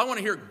gospel. I want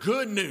to hear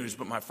good news.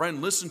 But my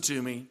friend, listen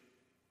to me.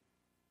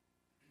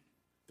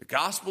 The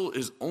gospel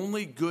is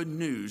only good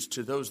news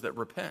to those that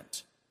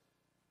repent.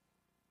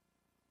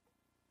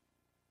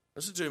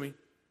 Listen to me.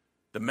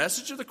 The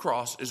message of the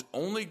cross is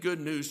only good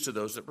news to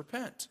those that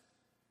repent.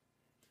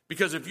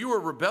 Because if you are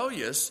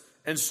rebellious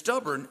and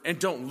stubborn and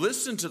don't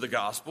listen to the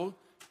gospel,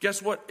 guess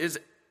what is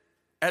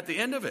at the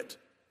end of it?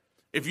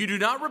 If you do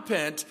not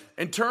repent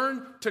and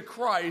turn to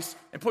Christ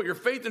and put your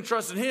faith and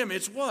trust in him,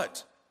 it's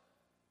what?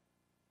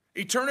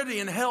 Eternity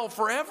in hell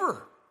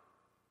forever.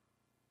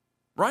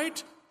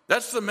 Right?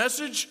 That's the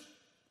message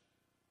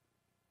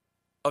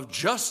of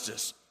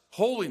justice,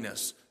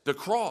 holiness, the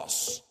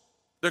cross.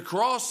 The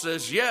cross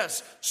says,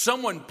 yes,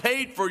 someone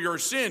paid for your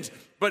sins.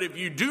 But if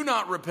you do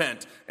not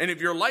repent, and if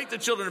you're like the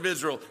children of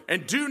Israel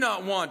and do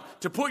not want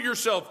to put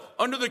yourself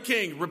under the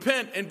king,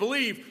 repent and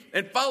believe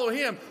and follow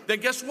him,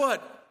 then guess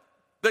what?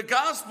 The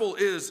gospel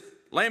is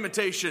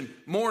lamentation,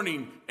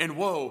 mourning, and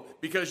woe,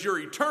 because your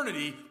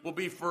eternity will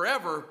be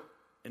forever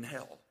in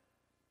hell.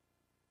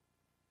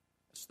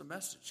 That's the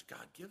message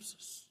God gives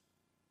us.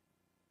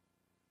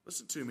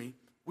 Listen to me.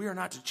 We are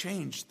not to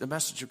change the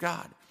message of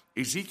God.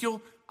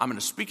 Ezekiel, I'm going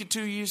to speak it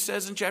to you, he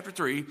says in chapter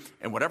 3,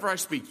 and whatever I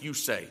speak, you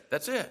say.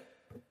 That's it.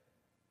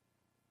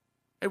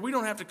 Hey, we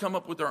don't have to come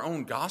up with our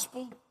own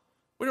gospel.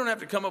 We don't have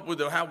to come up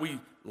with how we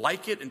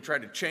like it and try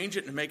to change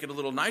it and make it a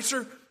little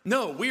nicer.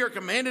 No, we are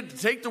commanded to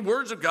take the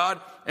words of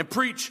God and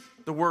preach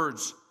the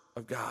words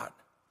of God.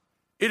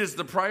 It is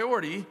the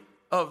priority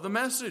of the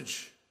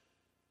message.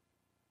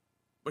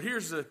 But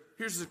here's the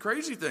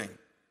crazy thing.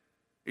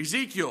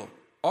 Ezekiel,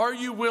 are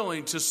you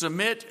willing to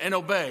submit and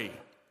obey?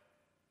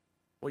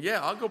 Well,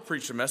 yeah, I'll go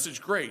preach the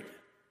message. Great.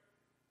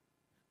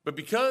 But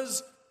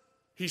because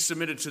he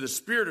submitted to the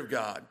Spirit of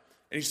God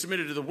and he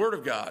submitted to the Word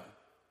of God,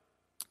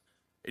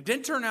 it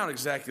didn't turn out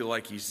exactly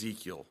like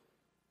Ezekiel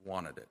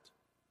wanted it.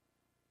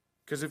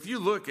 Because if you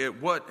look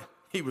at what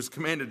he was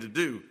commanded to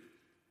do,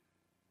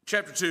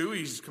 chapter 2,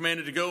 he's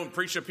commanded to go and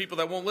preach to people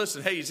that won't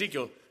listen. Hey,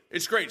 Ezekiel,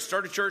 it's great.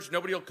 Start a church.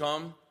 Nobody will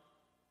come.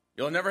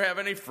 You'll never have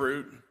any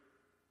fruit.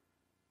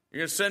 You're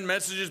going to send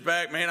messages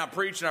back. Man, I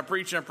preach and I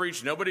preach and I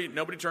preach. Nobody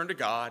turned to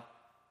God.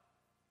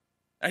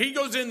 Now, he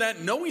goes in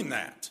that knowing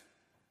that.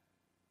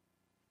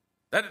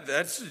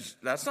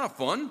 That's not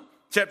fun.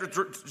 Chapter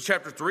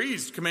 3,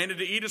 he's commanded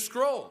to eat a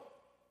scroll,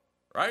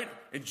 right?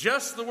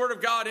 Ingest the word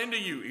of God into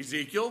you,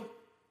 Ezekiel.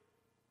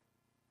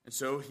 And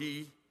so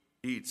he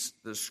eats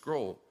the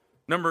scroll.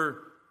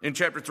 In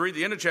chapter 3,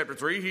 the end of chapter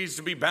 3, he's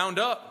to be bound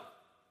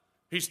up.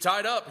 He's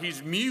tied up.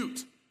 He's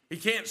mute. He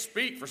can't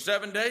speak for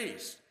 7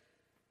 days.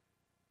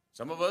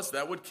 Some of us,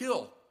 that would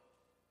kill,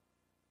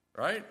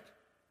 right?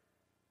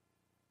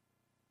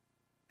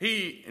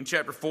 He, in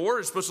chapter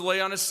 4, is supposed to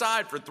lay on his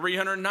side for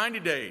 390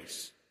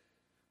 days.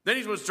 Then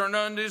he's supposed to turn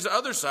on his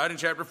other side in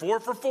chapter 4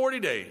 for 40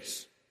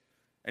 days.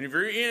 And if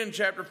you're in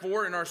chapter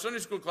 4 in our Sunday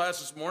school class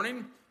this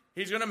morning,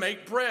 he's going to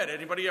make bread.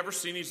 Anybody ever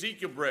seen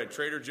Ezekiel bread,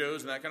 Trader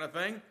Joe's and that kind of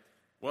thing?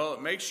 Well,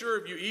 make sure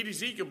if you eat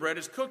Ezekiel bread,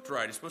 it's cooked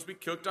right. It's supposed to be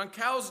cooked on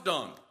cow's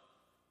dung,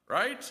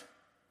 right?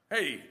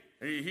 Hey,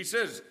 he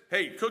says,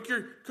 hey, cook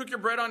your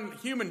bread on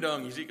human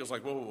dung. Ezekiel's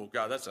like, whoa,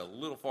 God, that's a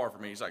little far for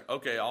me. He's like,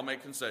 okay, I'll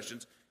make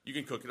concessions. You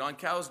can cook it on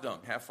cow's dung.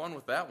 Have fun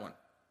with that one,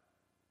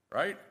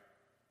 right?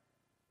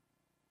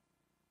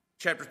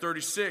 Chapter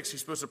 36, he's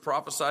supposed to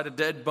prophesy to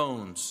dead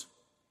bones.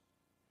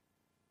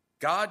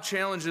 God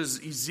challenges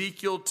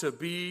Ezekiel to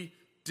be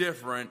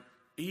different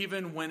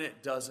even when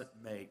it doesn't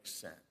make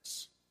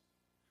sense.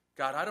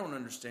 God, I don't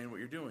understand what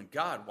you're doing.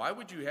 God, why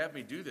would you have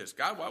me do this?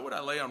 God, why would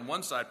I lay on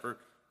one side for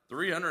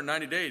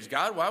 390 days?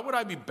 God, why would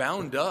I be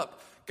bound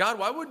up? God,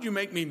 why would you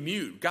make me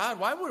mute? God,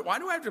 why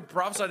do I have to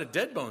prophesy to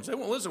dead bones? They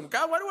won't listen.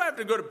 God, why do I have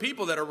to go to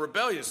people that are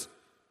rebellious?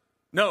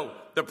 No,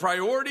 the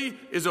priority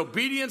is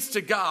obedience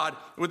to God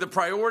with the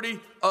priority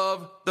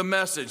of the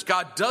message.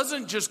 God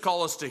doesn't just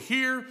call us to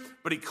hear,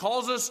 but he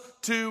calls us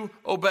to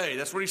obey.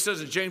 That's what he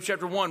says in James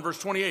chapter 1, verse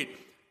 28.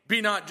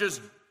 Be not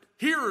just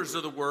hearers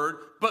of the word,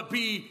 but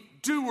be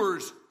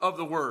doers of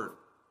the word.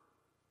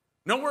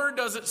 Nowhere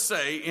does it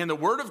say in the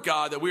word of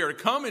God that we are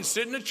to come and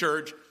sit in a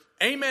church,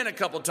 amen a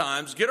couple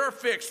times, get our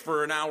fix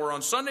for an hour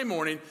on Sunday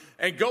morning,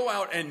 and go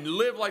out and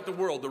live like the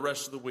world the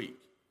rest of the week.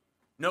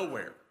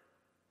 Nowhere.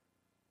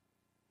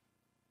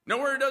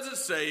 Nowhere does it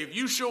say if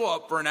you show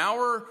up for an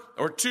hour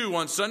or two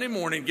on Sunday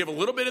morning, give a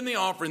little bit in the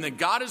offering, then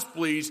God is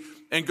pleased,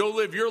 and go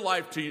live your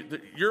life to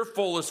your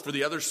fullest for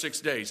the other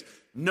 6 days.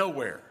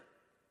 Nowhere.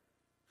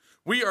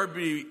 We are to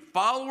be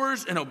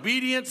followers in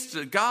obedience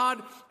to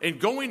God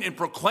and going and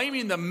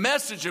proclaiming the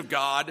message of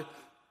God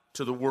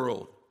to the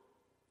world.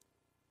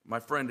 My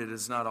friend, it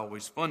is not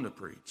always fun to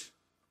preach.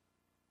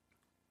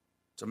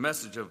 It's a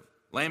message of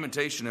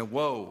lamentation and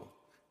woe,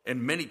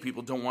 and many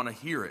people don't want to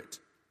hear it.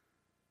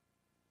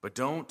 But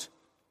don't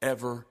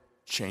ever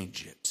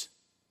change it.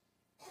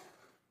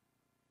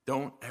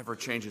 Don't ever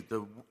change it.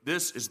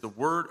 This is the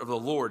word of the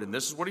Lord, and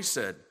this is what he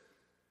said.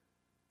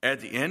 At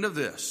the end of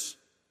this,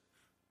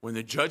 when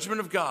the judgment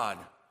of God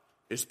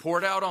is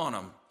poured out on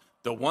them,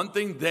 the one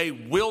thing they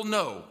will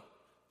know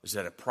is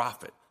that a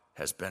prophet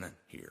has been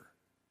here.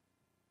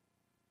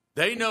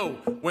 They know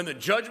when the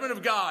judgment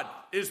of God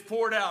is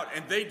poured out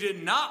and they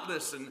did not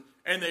listen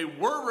and they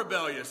were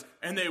rebellious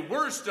and they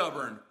were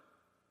stubborn,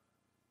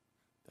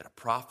 that a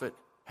prophet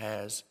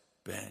has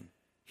been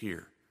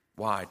here.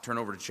 Why? Turn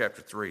over to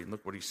chapter 3 and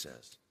look what he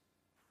says.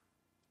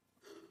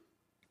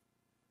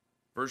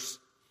 Verse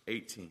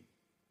 18.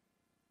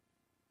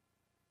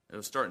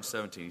 It'll start in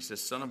 17. He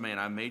says, Son of man,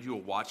 I made you a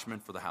watchman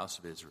for the house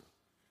of Israel.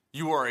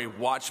 You are a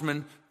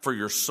watchman for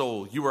your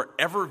soul. You are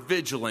ever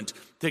vigilant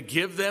to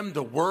give them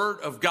the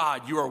word of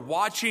God. You are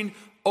watching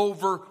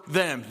over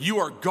them. You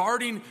are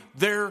guarding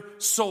their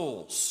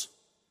souls.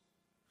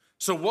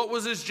 So what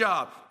was his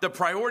job? The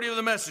priority of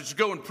the message, to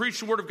go and preach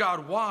the word of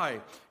God. Why?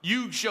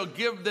 You shall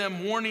give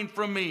them warning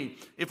from me.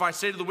 If I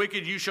say to the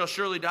wicked, you shall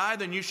surely die,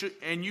 then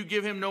you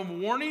give him no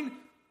warning,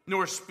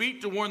 nor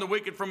speak to warn the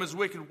wicked from his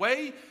wicked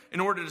way,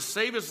 in order to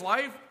save his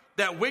life.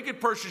 that wicked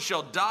person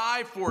shall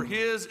die for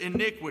his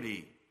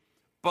iniquity,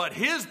 but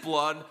his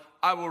blood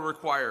I will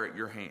require at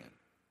your hand.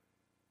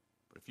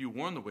 But if you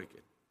warn the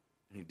wicked,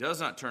 and he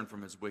does not turn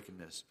from his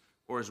wickedness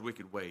or his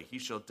wicked way, he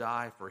shall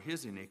die for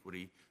his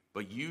iniquity,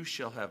 but you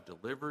shall have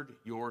delivered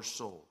your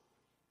soul.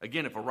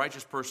 Again, if a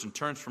righteous person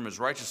turns from his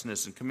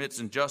righteousness and commits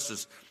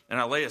injustice, and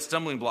I lay a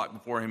stumbling block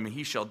before him, and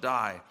he shall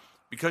die.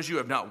 Because you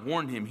have not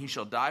warned him, he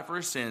shall die for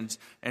his sins,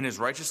 and his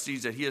righteous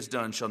deeds that he has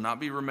done shall not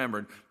be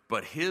remembered,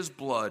 but his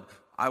blood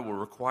I will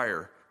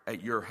require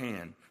at your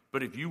hand.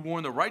 But if you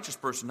warn the righteous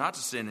person not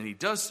to sin, and he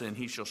does sin,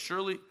 he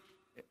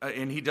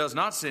does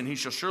not sin, he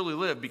shall surely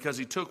live, because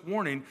he took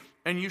warning,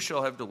 and you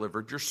shall have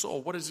delivered your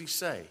soul. What does he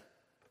say?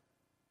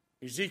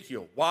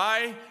 Ezekiel,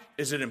 why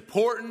is it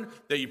important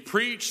that you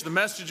preach the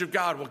message of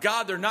God? Well,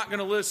 God, they're not going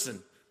to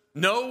listen.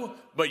 No,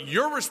 but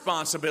your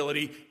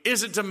responsibility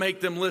isn't to make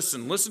them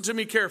listen. Listen to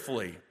me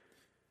carefully.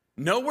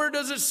 Nowhere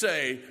does it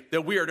say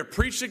that we are to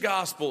preach the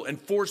gospel and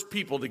force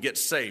people to get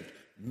saved.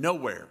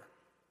 Nowhere.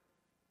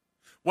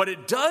 What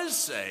it does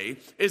say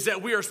is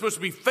that we are supposed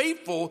to be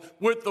faithful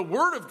with the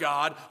Word of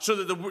God so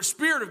that the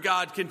Spirit of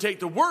God can take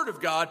the Word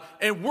of God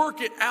and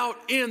work it out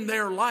in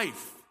their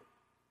life.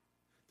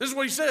 This is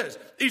what he says.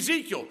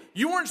 Ezekiel,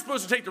 you weren't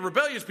supposed to take the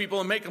rebellious people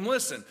and make them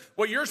listen.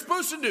 What you're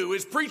supposed to do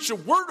is preach the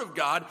Word of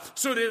God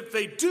so that if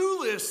they do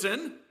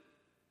listen,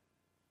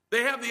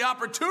 they have the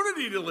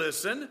opportunity to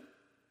listen.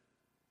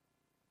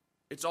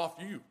 It's off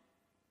you.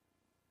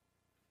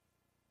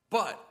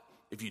 But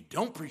if you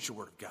don't preach the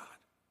Word of God,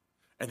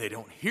 and they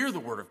don't hear the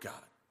Word of God,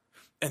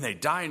 and they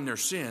die in their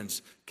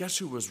sins, guess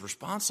who was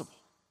responsible?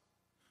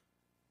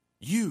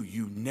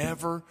 You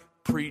never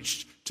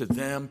preached to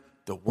them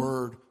the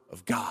Word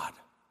of God.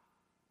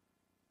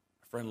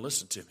 Friend,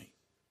 listen to me.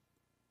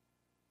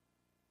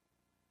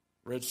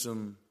 Read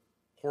some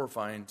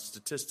horrifying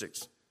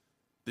statistics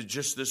that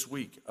just this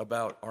week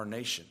about our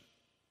nation.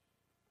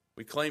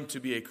 We claim to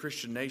be a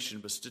Christian nation,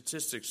 but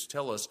statistics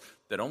tell us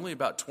that only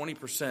about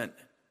 20%,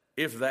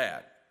 if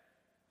that,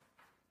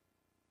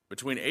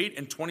 between 8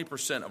 and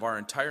 20% of our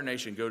entire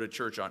nation go to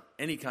church on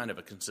any kind of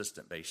a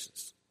consistent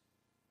basis.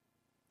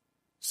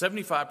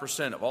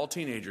 75% of all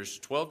teenagers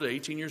 12 to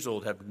 18 years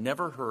old have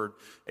never heard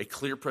a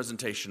clear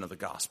presentation of the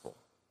gospel.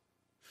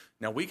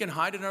 Now, we can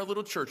hide in our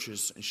little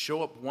churches and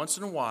show up once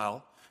in a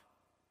while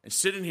and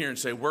sit in here and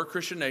say, we're a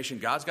Christian nation.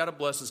 God's got to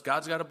bless us.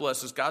 God's got to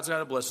bless us. God's got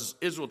to bless us.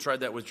 Israel tried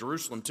that with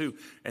Jerusalem too,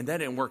 and that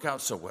didn't work out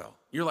so well.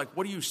 You're like,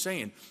 what are you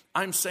saying?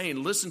 I'm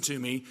saying, listen to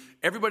me.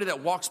 Everybody that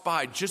walks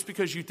by, just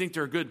because you think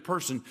they're a good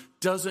person,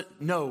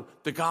 doesn't know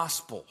the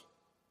gospel.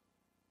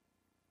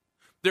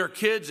 There are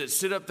kids that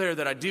sit up there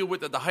that I deal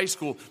with at the high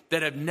school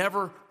that have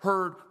never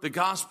heard the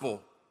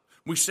gospel.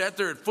 We sat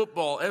there at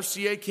football,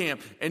 FCA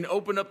camp, and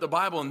opened up the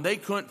Bible, and they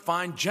couldn't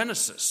find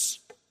Genesis.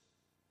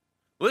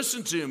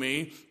 Listen to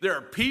me. There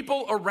are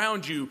people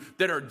around you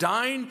that are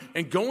dying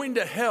and going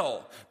to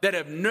hell that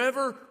have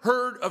never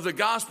heard of the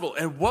gospel.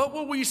 And what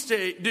will we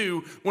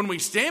do when we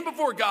stand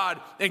before God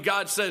and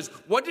God says,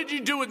 what did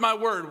you do with my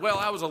word? Well,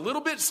 I was a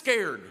little bit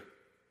scared.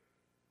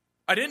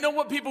 I didn't know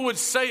what people would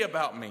say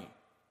about me.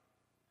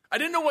 I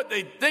didn't know what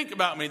they'd think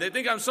about me. They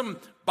think I'm some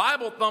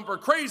Bible thumper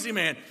crazy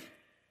man.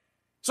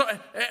 So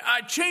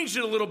I changed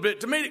it a little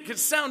bit to make it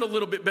sound a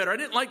little bit better. I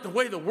didn't like the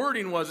way the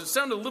wording was. It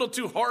sounded a little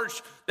too harsh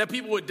that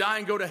people would die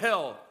and go to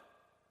hell.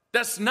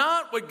 That's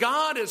not what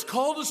God has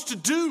called us to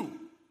do.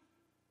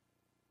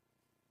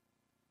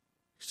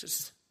 He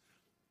says,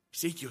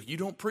 Ezekiel, you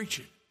don't preach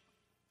it.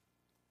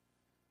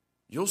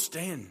 You'll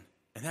stand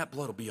and that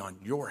blood will be on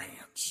your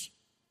hands.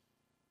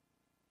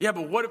 Yeah,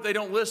 but what if they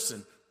don't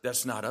listen?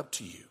 That's not up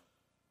to you.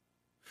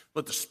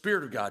 Let the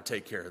Spirit of God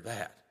take care of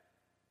that.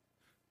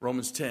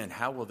 Romans 10,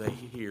 how will they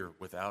hear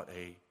without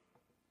a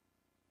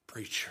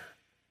preacher?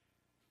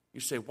 You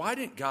say, why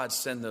didn't God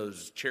send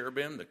those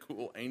cherubim, the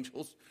cool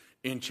angels,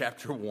 in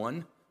chapter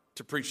 1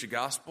 to preach the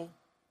gospel?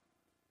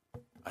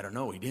 I don't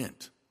know, he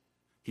didn't.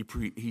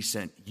 He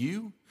sent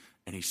you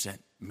and he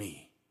sent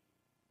me.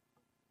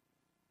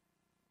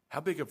 How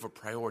big of a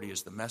priority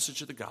is the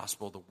message of the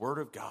gospel, the word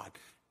of God,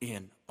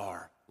 in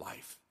our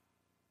life?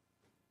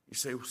 You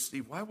say, well,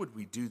 Steve, why would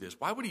we do this?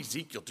 Why would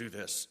Ezekiel do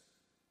this?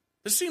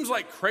 This seems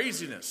like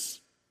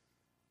craziness.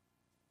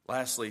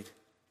 Lastly,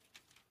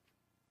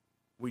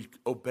 we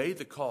obey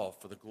the call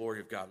for the glory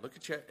of God. Look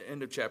at the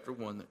end of chapter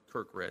 1 that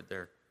Kirk read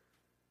there.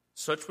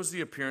 Such was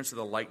the appearance of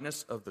the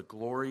likeness of the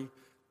glory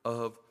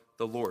of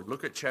the Lord.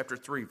 Look at chapter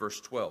 3,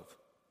 verse 12.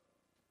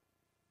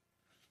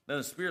 Then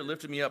the Spirit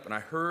lifted me up, and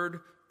I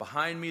heard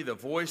behind me the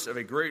voice of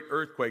a great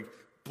earthquake.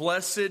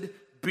 Blessed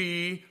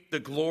be the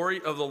glory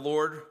of the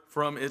Lord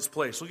from its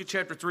place. Look at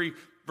chapter 3,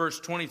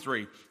 verse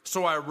 23.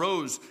 So I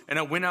arose and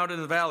I went out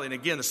into the valley. And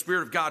again, the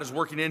Spirit of God is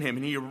working in him.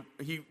 And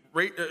he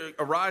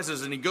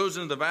arises and he goes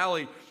into the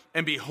valley.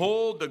 And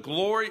behold, the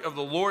glory of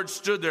the Lord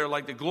stood there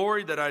like the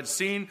glory that I had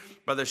seen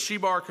by the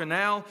Shebar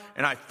canal.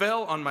 And I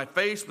fell on my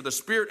face, but the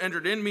Spirit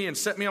entered in me and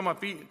set me on my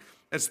feet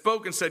and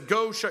spoke and said,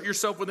 go, shut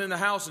yourself within the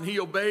house. And he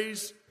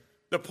obeys.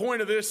 The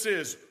point of this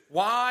is,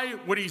 why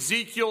would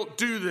Ezekiel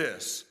do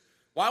this?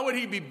 Why would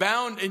he be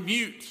bound and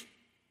mute?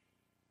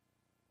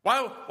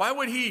 Why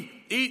would he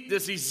eat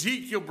this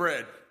Ezekiel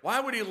bread? Why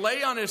would he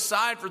lay on his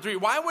side for 3?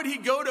 Why would he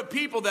go to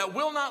people that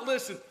will not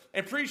listen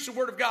and preach the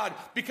word of God?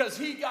 Because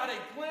he got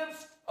a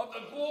glimpse of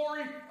the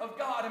glory of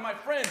God. And my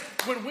friend,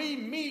 when we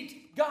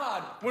meet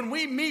God, when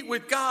we meet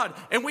with God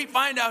and we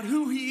find out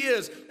who he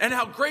is and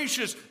how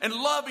gracious and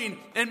loving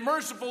and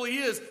merciful he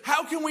is,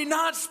 how can we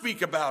not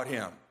speak about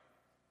him?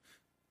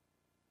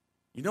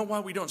 You know why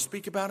we don't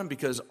speak about him?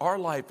 Because our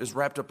life is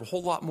wrapped up a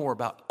whole lot more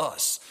about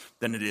us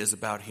than it is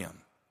about him.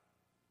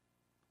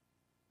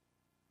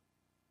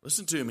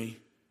 Listen to me.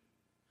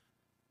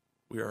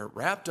 We are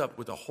wrapped up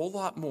with a whole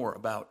lot more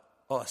about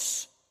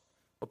us.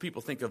 What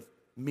people think of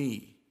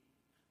me.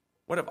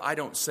 What if I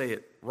don't say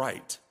it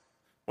right?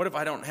 What if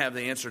I don't have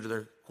the answer to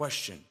their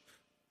question?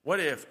 What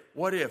if?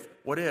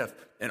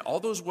 And all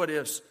those what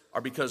ifs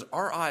are because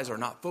our eyes are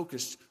not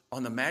focused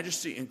on the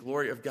majesty and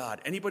glory of God.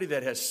 Anybody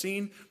that has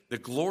seen the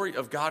glory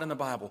of God in the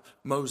Bible,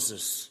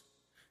 Moses,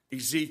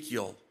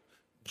 Ezekiel,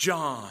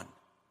 John,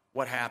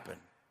 what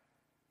happened?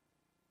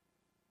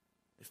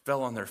 It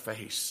fell on their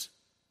face.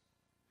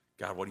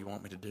 God, what do you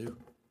want me to do?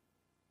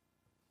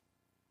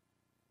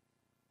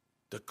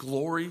 The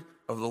glory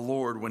of the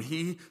Lord, when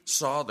he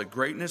saw the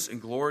greatness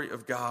and glory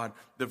of God,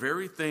 the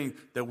very thing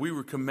that we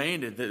were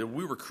commanded, that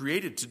we were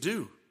created to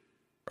do,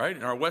 right?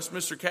 In our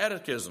Westminster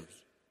Catechisms,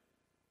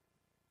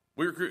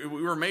 we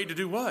were made to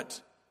do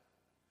what?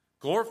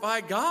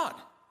 Glorify God.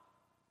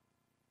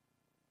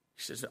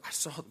 He says, I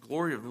saw the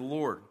glory of the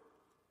Lord.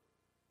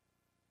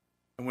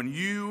 And when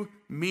you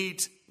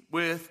meet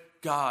with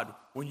God,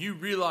 when you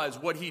realize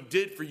what he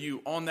did for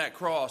you on that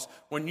cross,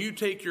 when you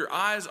take your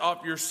eyes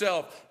off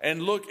yourself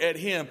and look at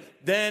him,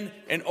 then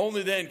and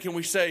only then can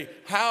we say,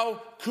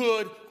 how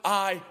could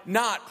I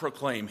not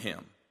proclaim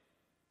him?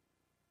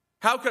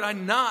 How could I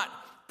not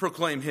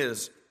proclaim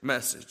his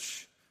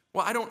message?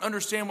 Well, I don't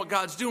understand what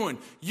God's doing.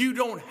 You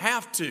don't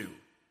have to.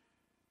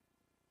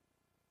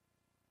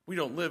 We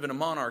don't live in a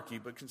monarchy,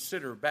 but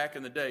consider back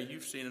in the day,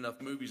 you've seen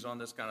enough movies on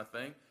this kind of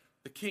thing.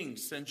 The king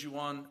sends you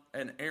on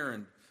an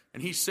errand,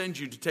 and he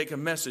sends you to take a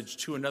message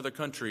to another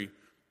country.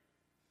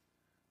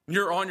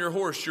 You're on your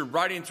horse, you're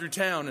riding through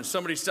town, and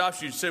somebody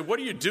stops you and says, what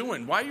are you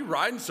doing? Why are you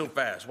riding so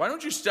fast? Why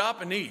don't you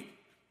stop and eat?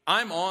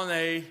 I'm on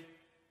a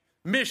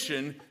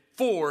mission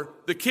for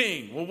the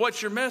king. Well,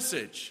 what's your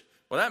message?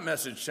 Well, that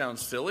message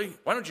sounds silly.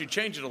 Why don't you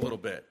change it a little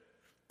bit?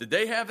 Did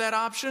they have that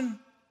option?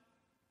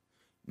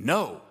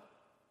 No.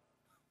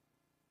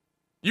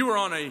 You were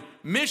on a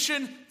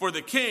mission for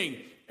the king,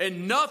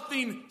 and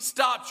nothing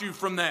stopped you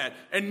from that,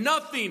 and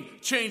nothing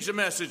changed the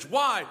message.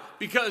 Why?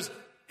 Because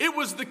it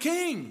was the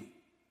king.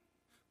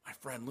 My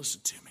friend, listen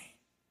to me.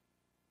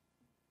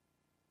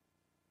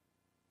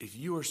 If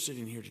you are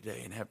sitting here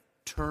today and have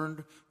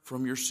turned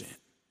from your sin,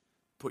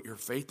 put your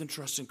faith and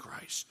trust in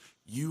Christ,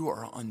 you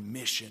are on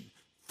mission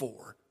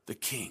for the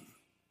king.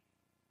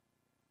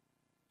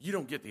 You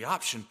don't get the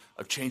option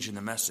of changing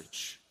the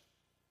message.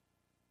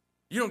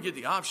 You don't get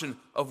the option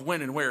of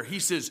when and where. He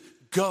says,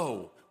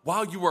 go.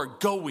 While you are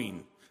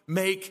going,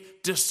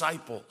 make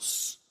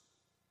disciples.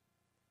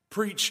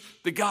 Preach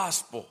the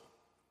gospel.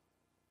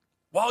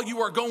 While you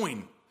are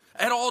going,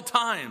 at all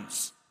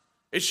times.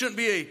 It shouldn't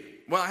be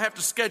I have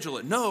to schedule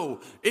it.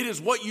 No, it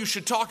is what you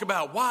should talk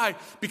about. Why?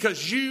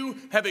 Because you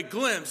have a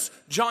glimpse.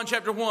 John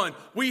chapter 1,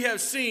 we have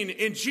seen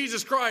in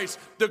Jesus Christ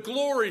the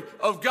glory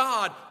of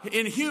God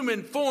in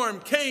human form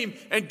came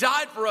and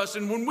died for us.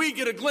 And when we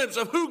get a glimpse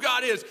of who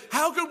God is,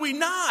 how could we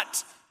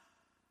not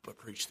but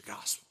preach the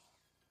gospel?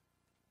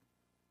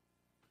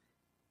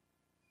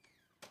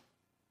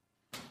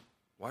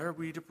 Why are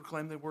we to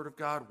proclaim the word of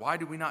God? Why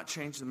do we not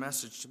change the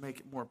message to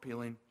make it more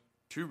appealing?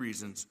 2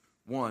 reasons.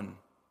 1,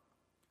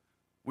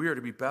 we are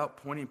to be about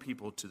pointing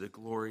people to the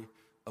glory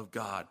of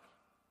God.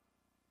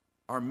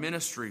 Our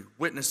ministry,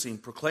 witnessing,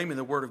 proclaiming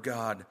the word of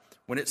God,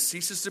 when it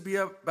ceases to be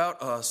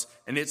about us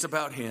and it's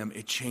about him,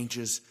 it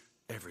changes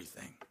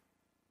everything.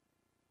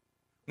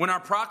 When our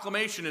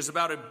proclamation is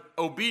about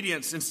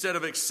obedience instead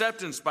of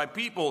acceptance by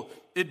people,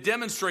 it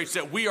demonstrates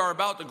that we are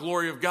about the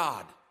glory of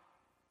God.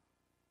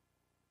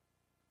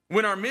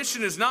 When our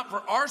mission is not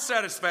for our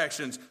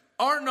satisfactions,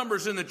 our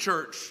numbers in the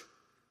church,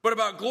 but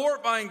about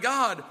glorifying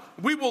God,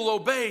 we will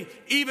obey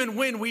even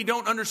when we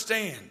don't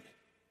understand.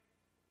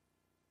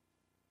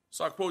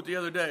 Saw a quote the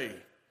other day.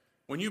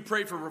 When you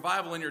pray for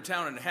revival in your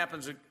town and it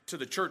happens to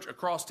the church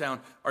across town,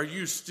 are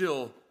you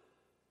still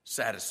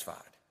satisfied?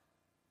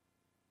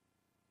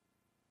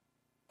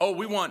 Oh,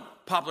 we want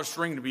Poplar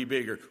Spring to be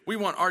bigger. We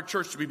want our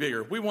church to be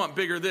bigger. We want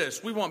bigger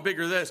this. We want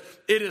bigger this.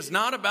 It is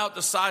not about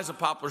the size of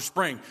Poplar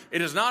Spring.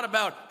 It is not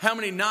about how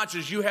many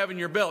notches you have in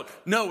your belt.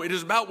 No, it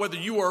is about whether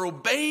you are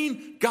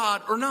obeying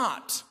God or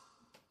not.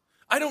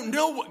 I don't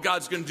know what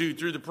God's going to do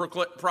through the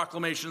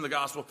proclamation of the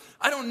gospel.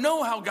 I don't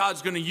know how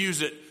God's going to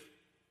use it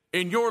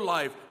in your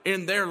life,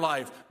 in their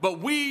life.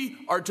 But we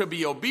are to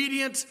be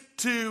obedient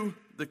to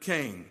the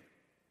King.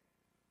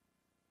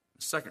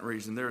 Second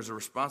reason, there is a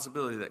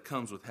responsibility that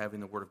comes with having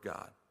the word of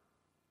God.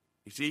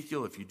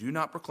 Ezekiel, if you do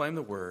not proclaim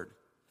the word,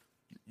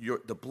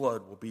 the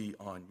blood will be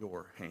on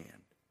your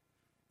hand.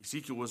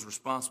 Ezekiel was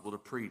responsible to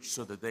preach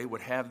so that they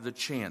would have the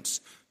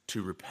chance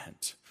to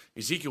repent.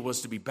 Ezekiel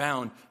was to be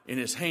bound in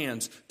his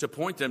hands to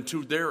point them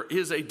to there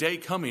is a day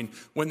coming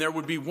when there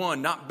would be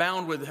one not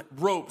bound with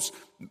ropes,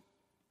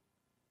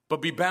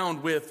 but be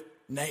bound with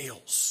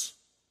nails.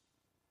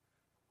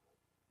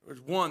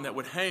 There's one that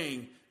would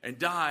hang and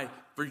die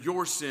for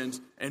your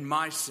sins and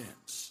my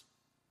sins.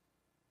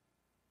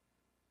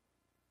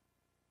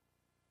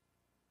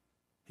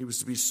 He was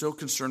to be so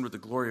concerned with the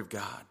glory of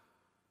God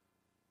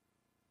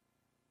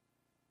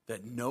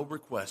that no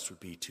request would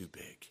be too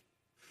big.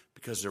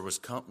 Because there was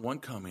one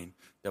coming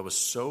that was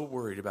so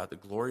worried about the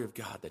glory of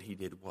God that he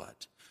did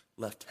what?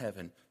 Left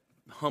heaven,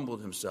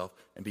 humbled himself,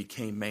 and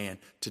became man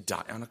to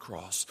die on a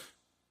cross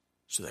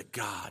so that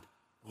God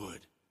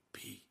would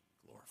be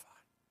glorified.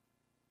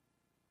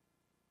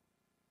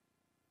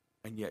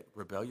 And yet,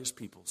 rebellious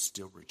people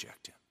still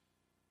reject him.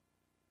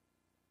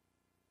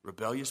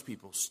 Rebellious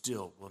people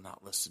still will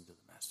not listen to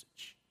the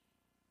message.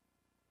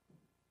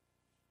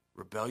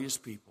 Rebellious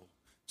people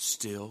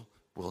still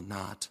will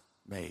not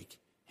make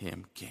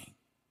him king.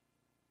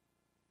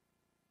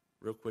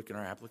 Real quick in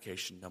our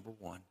application, number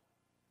one,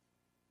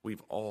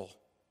 we've all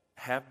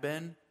have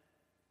been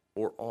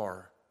or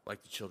are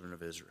like the children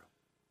of Israel.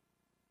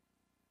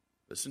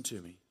 Listen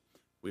to me.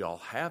 We all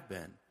have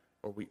been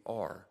or we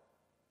are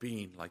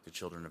being like the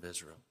children of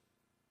Israel.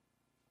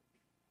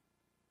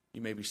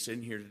 You may be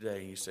sitting here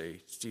today and you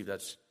say, Steve,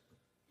 that's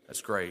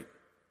great,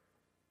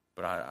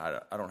 but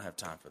I don't have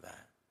time for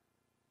that.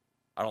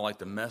 I don't like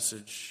the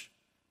message.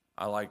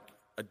 I like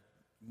a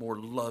more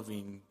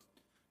loving.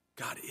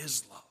 God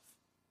is love.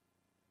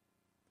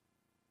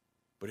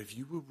 But if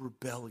you will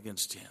rebel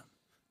against him,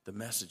 the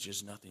message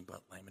is nothing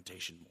but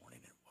lamentation,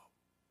 mourning, and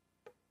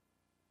woe.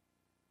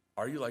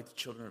 Are you like the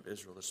children of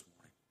Israel this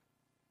morning?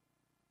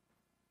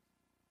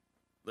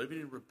 Living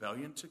in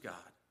rebellion to God,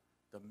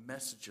 the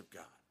message of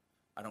God.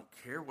 I don't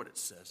care what it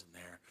says in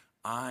there.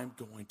 I'm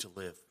going to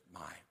live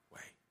my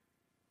way.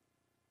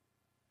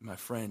 My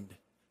friend,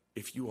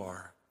 if you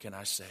are, can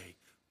I say,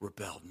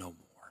 rebel no more.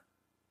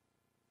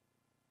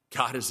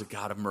 God is a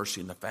God of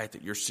mercy, and the fact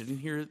that you're sitting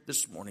here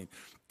this morning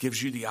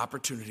gives you the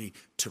opportunity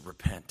to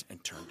repent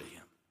and turn to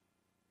him.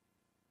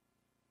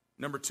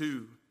 Number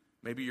two,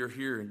 maybe you're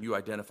here and you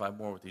identify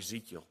more with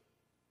Ezekiel.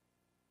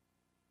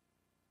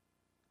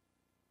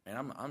 And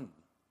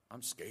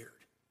I'm scared.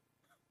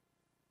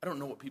 I don't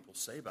know what people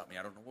say about me.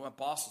 I don't know what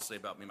my bosses say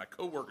about me, my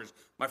coworkers,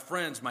 my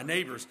friends, my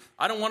neighbors.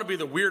 I don't want to be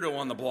the weirdo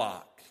on the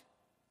block.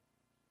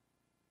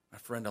 My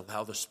friend,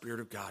 allow the Spirit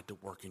of God to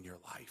work in your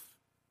life.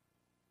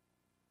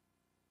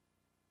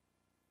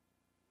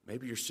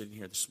 Maybe you're sitting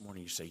here this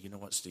morning, you say, you know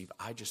what, Steve,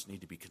 I just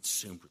need to be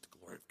consumed with the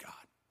glory of God.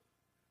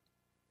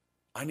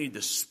 I need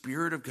the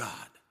Spirit of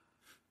God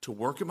to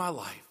work in my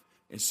life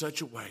in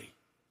such a way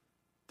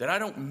that I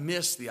don't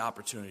miss the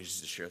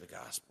opportunities to share the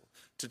gospel,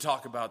 to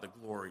talk about the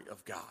glory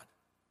of God,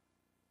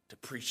 to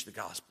preach the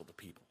gospel to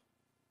people.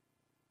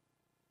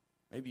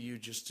 Maybe you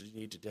just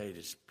need today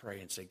to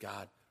pray and say,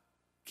 God,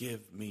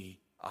 give me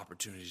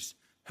opportunities.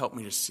 Help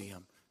me to see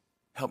them.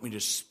 Help me to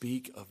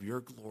speak of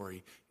your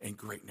glory and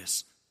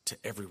greatness to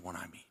everyone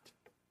I meet.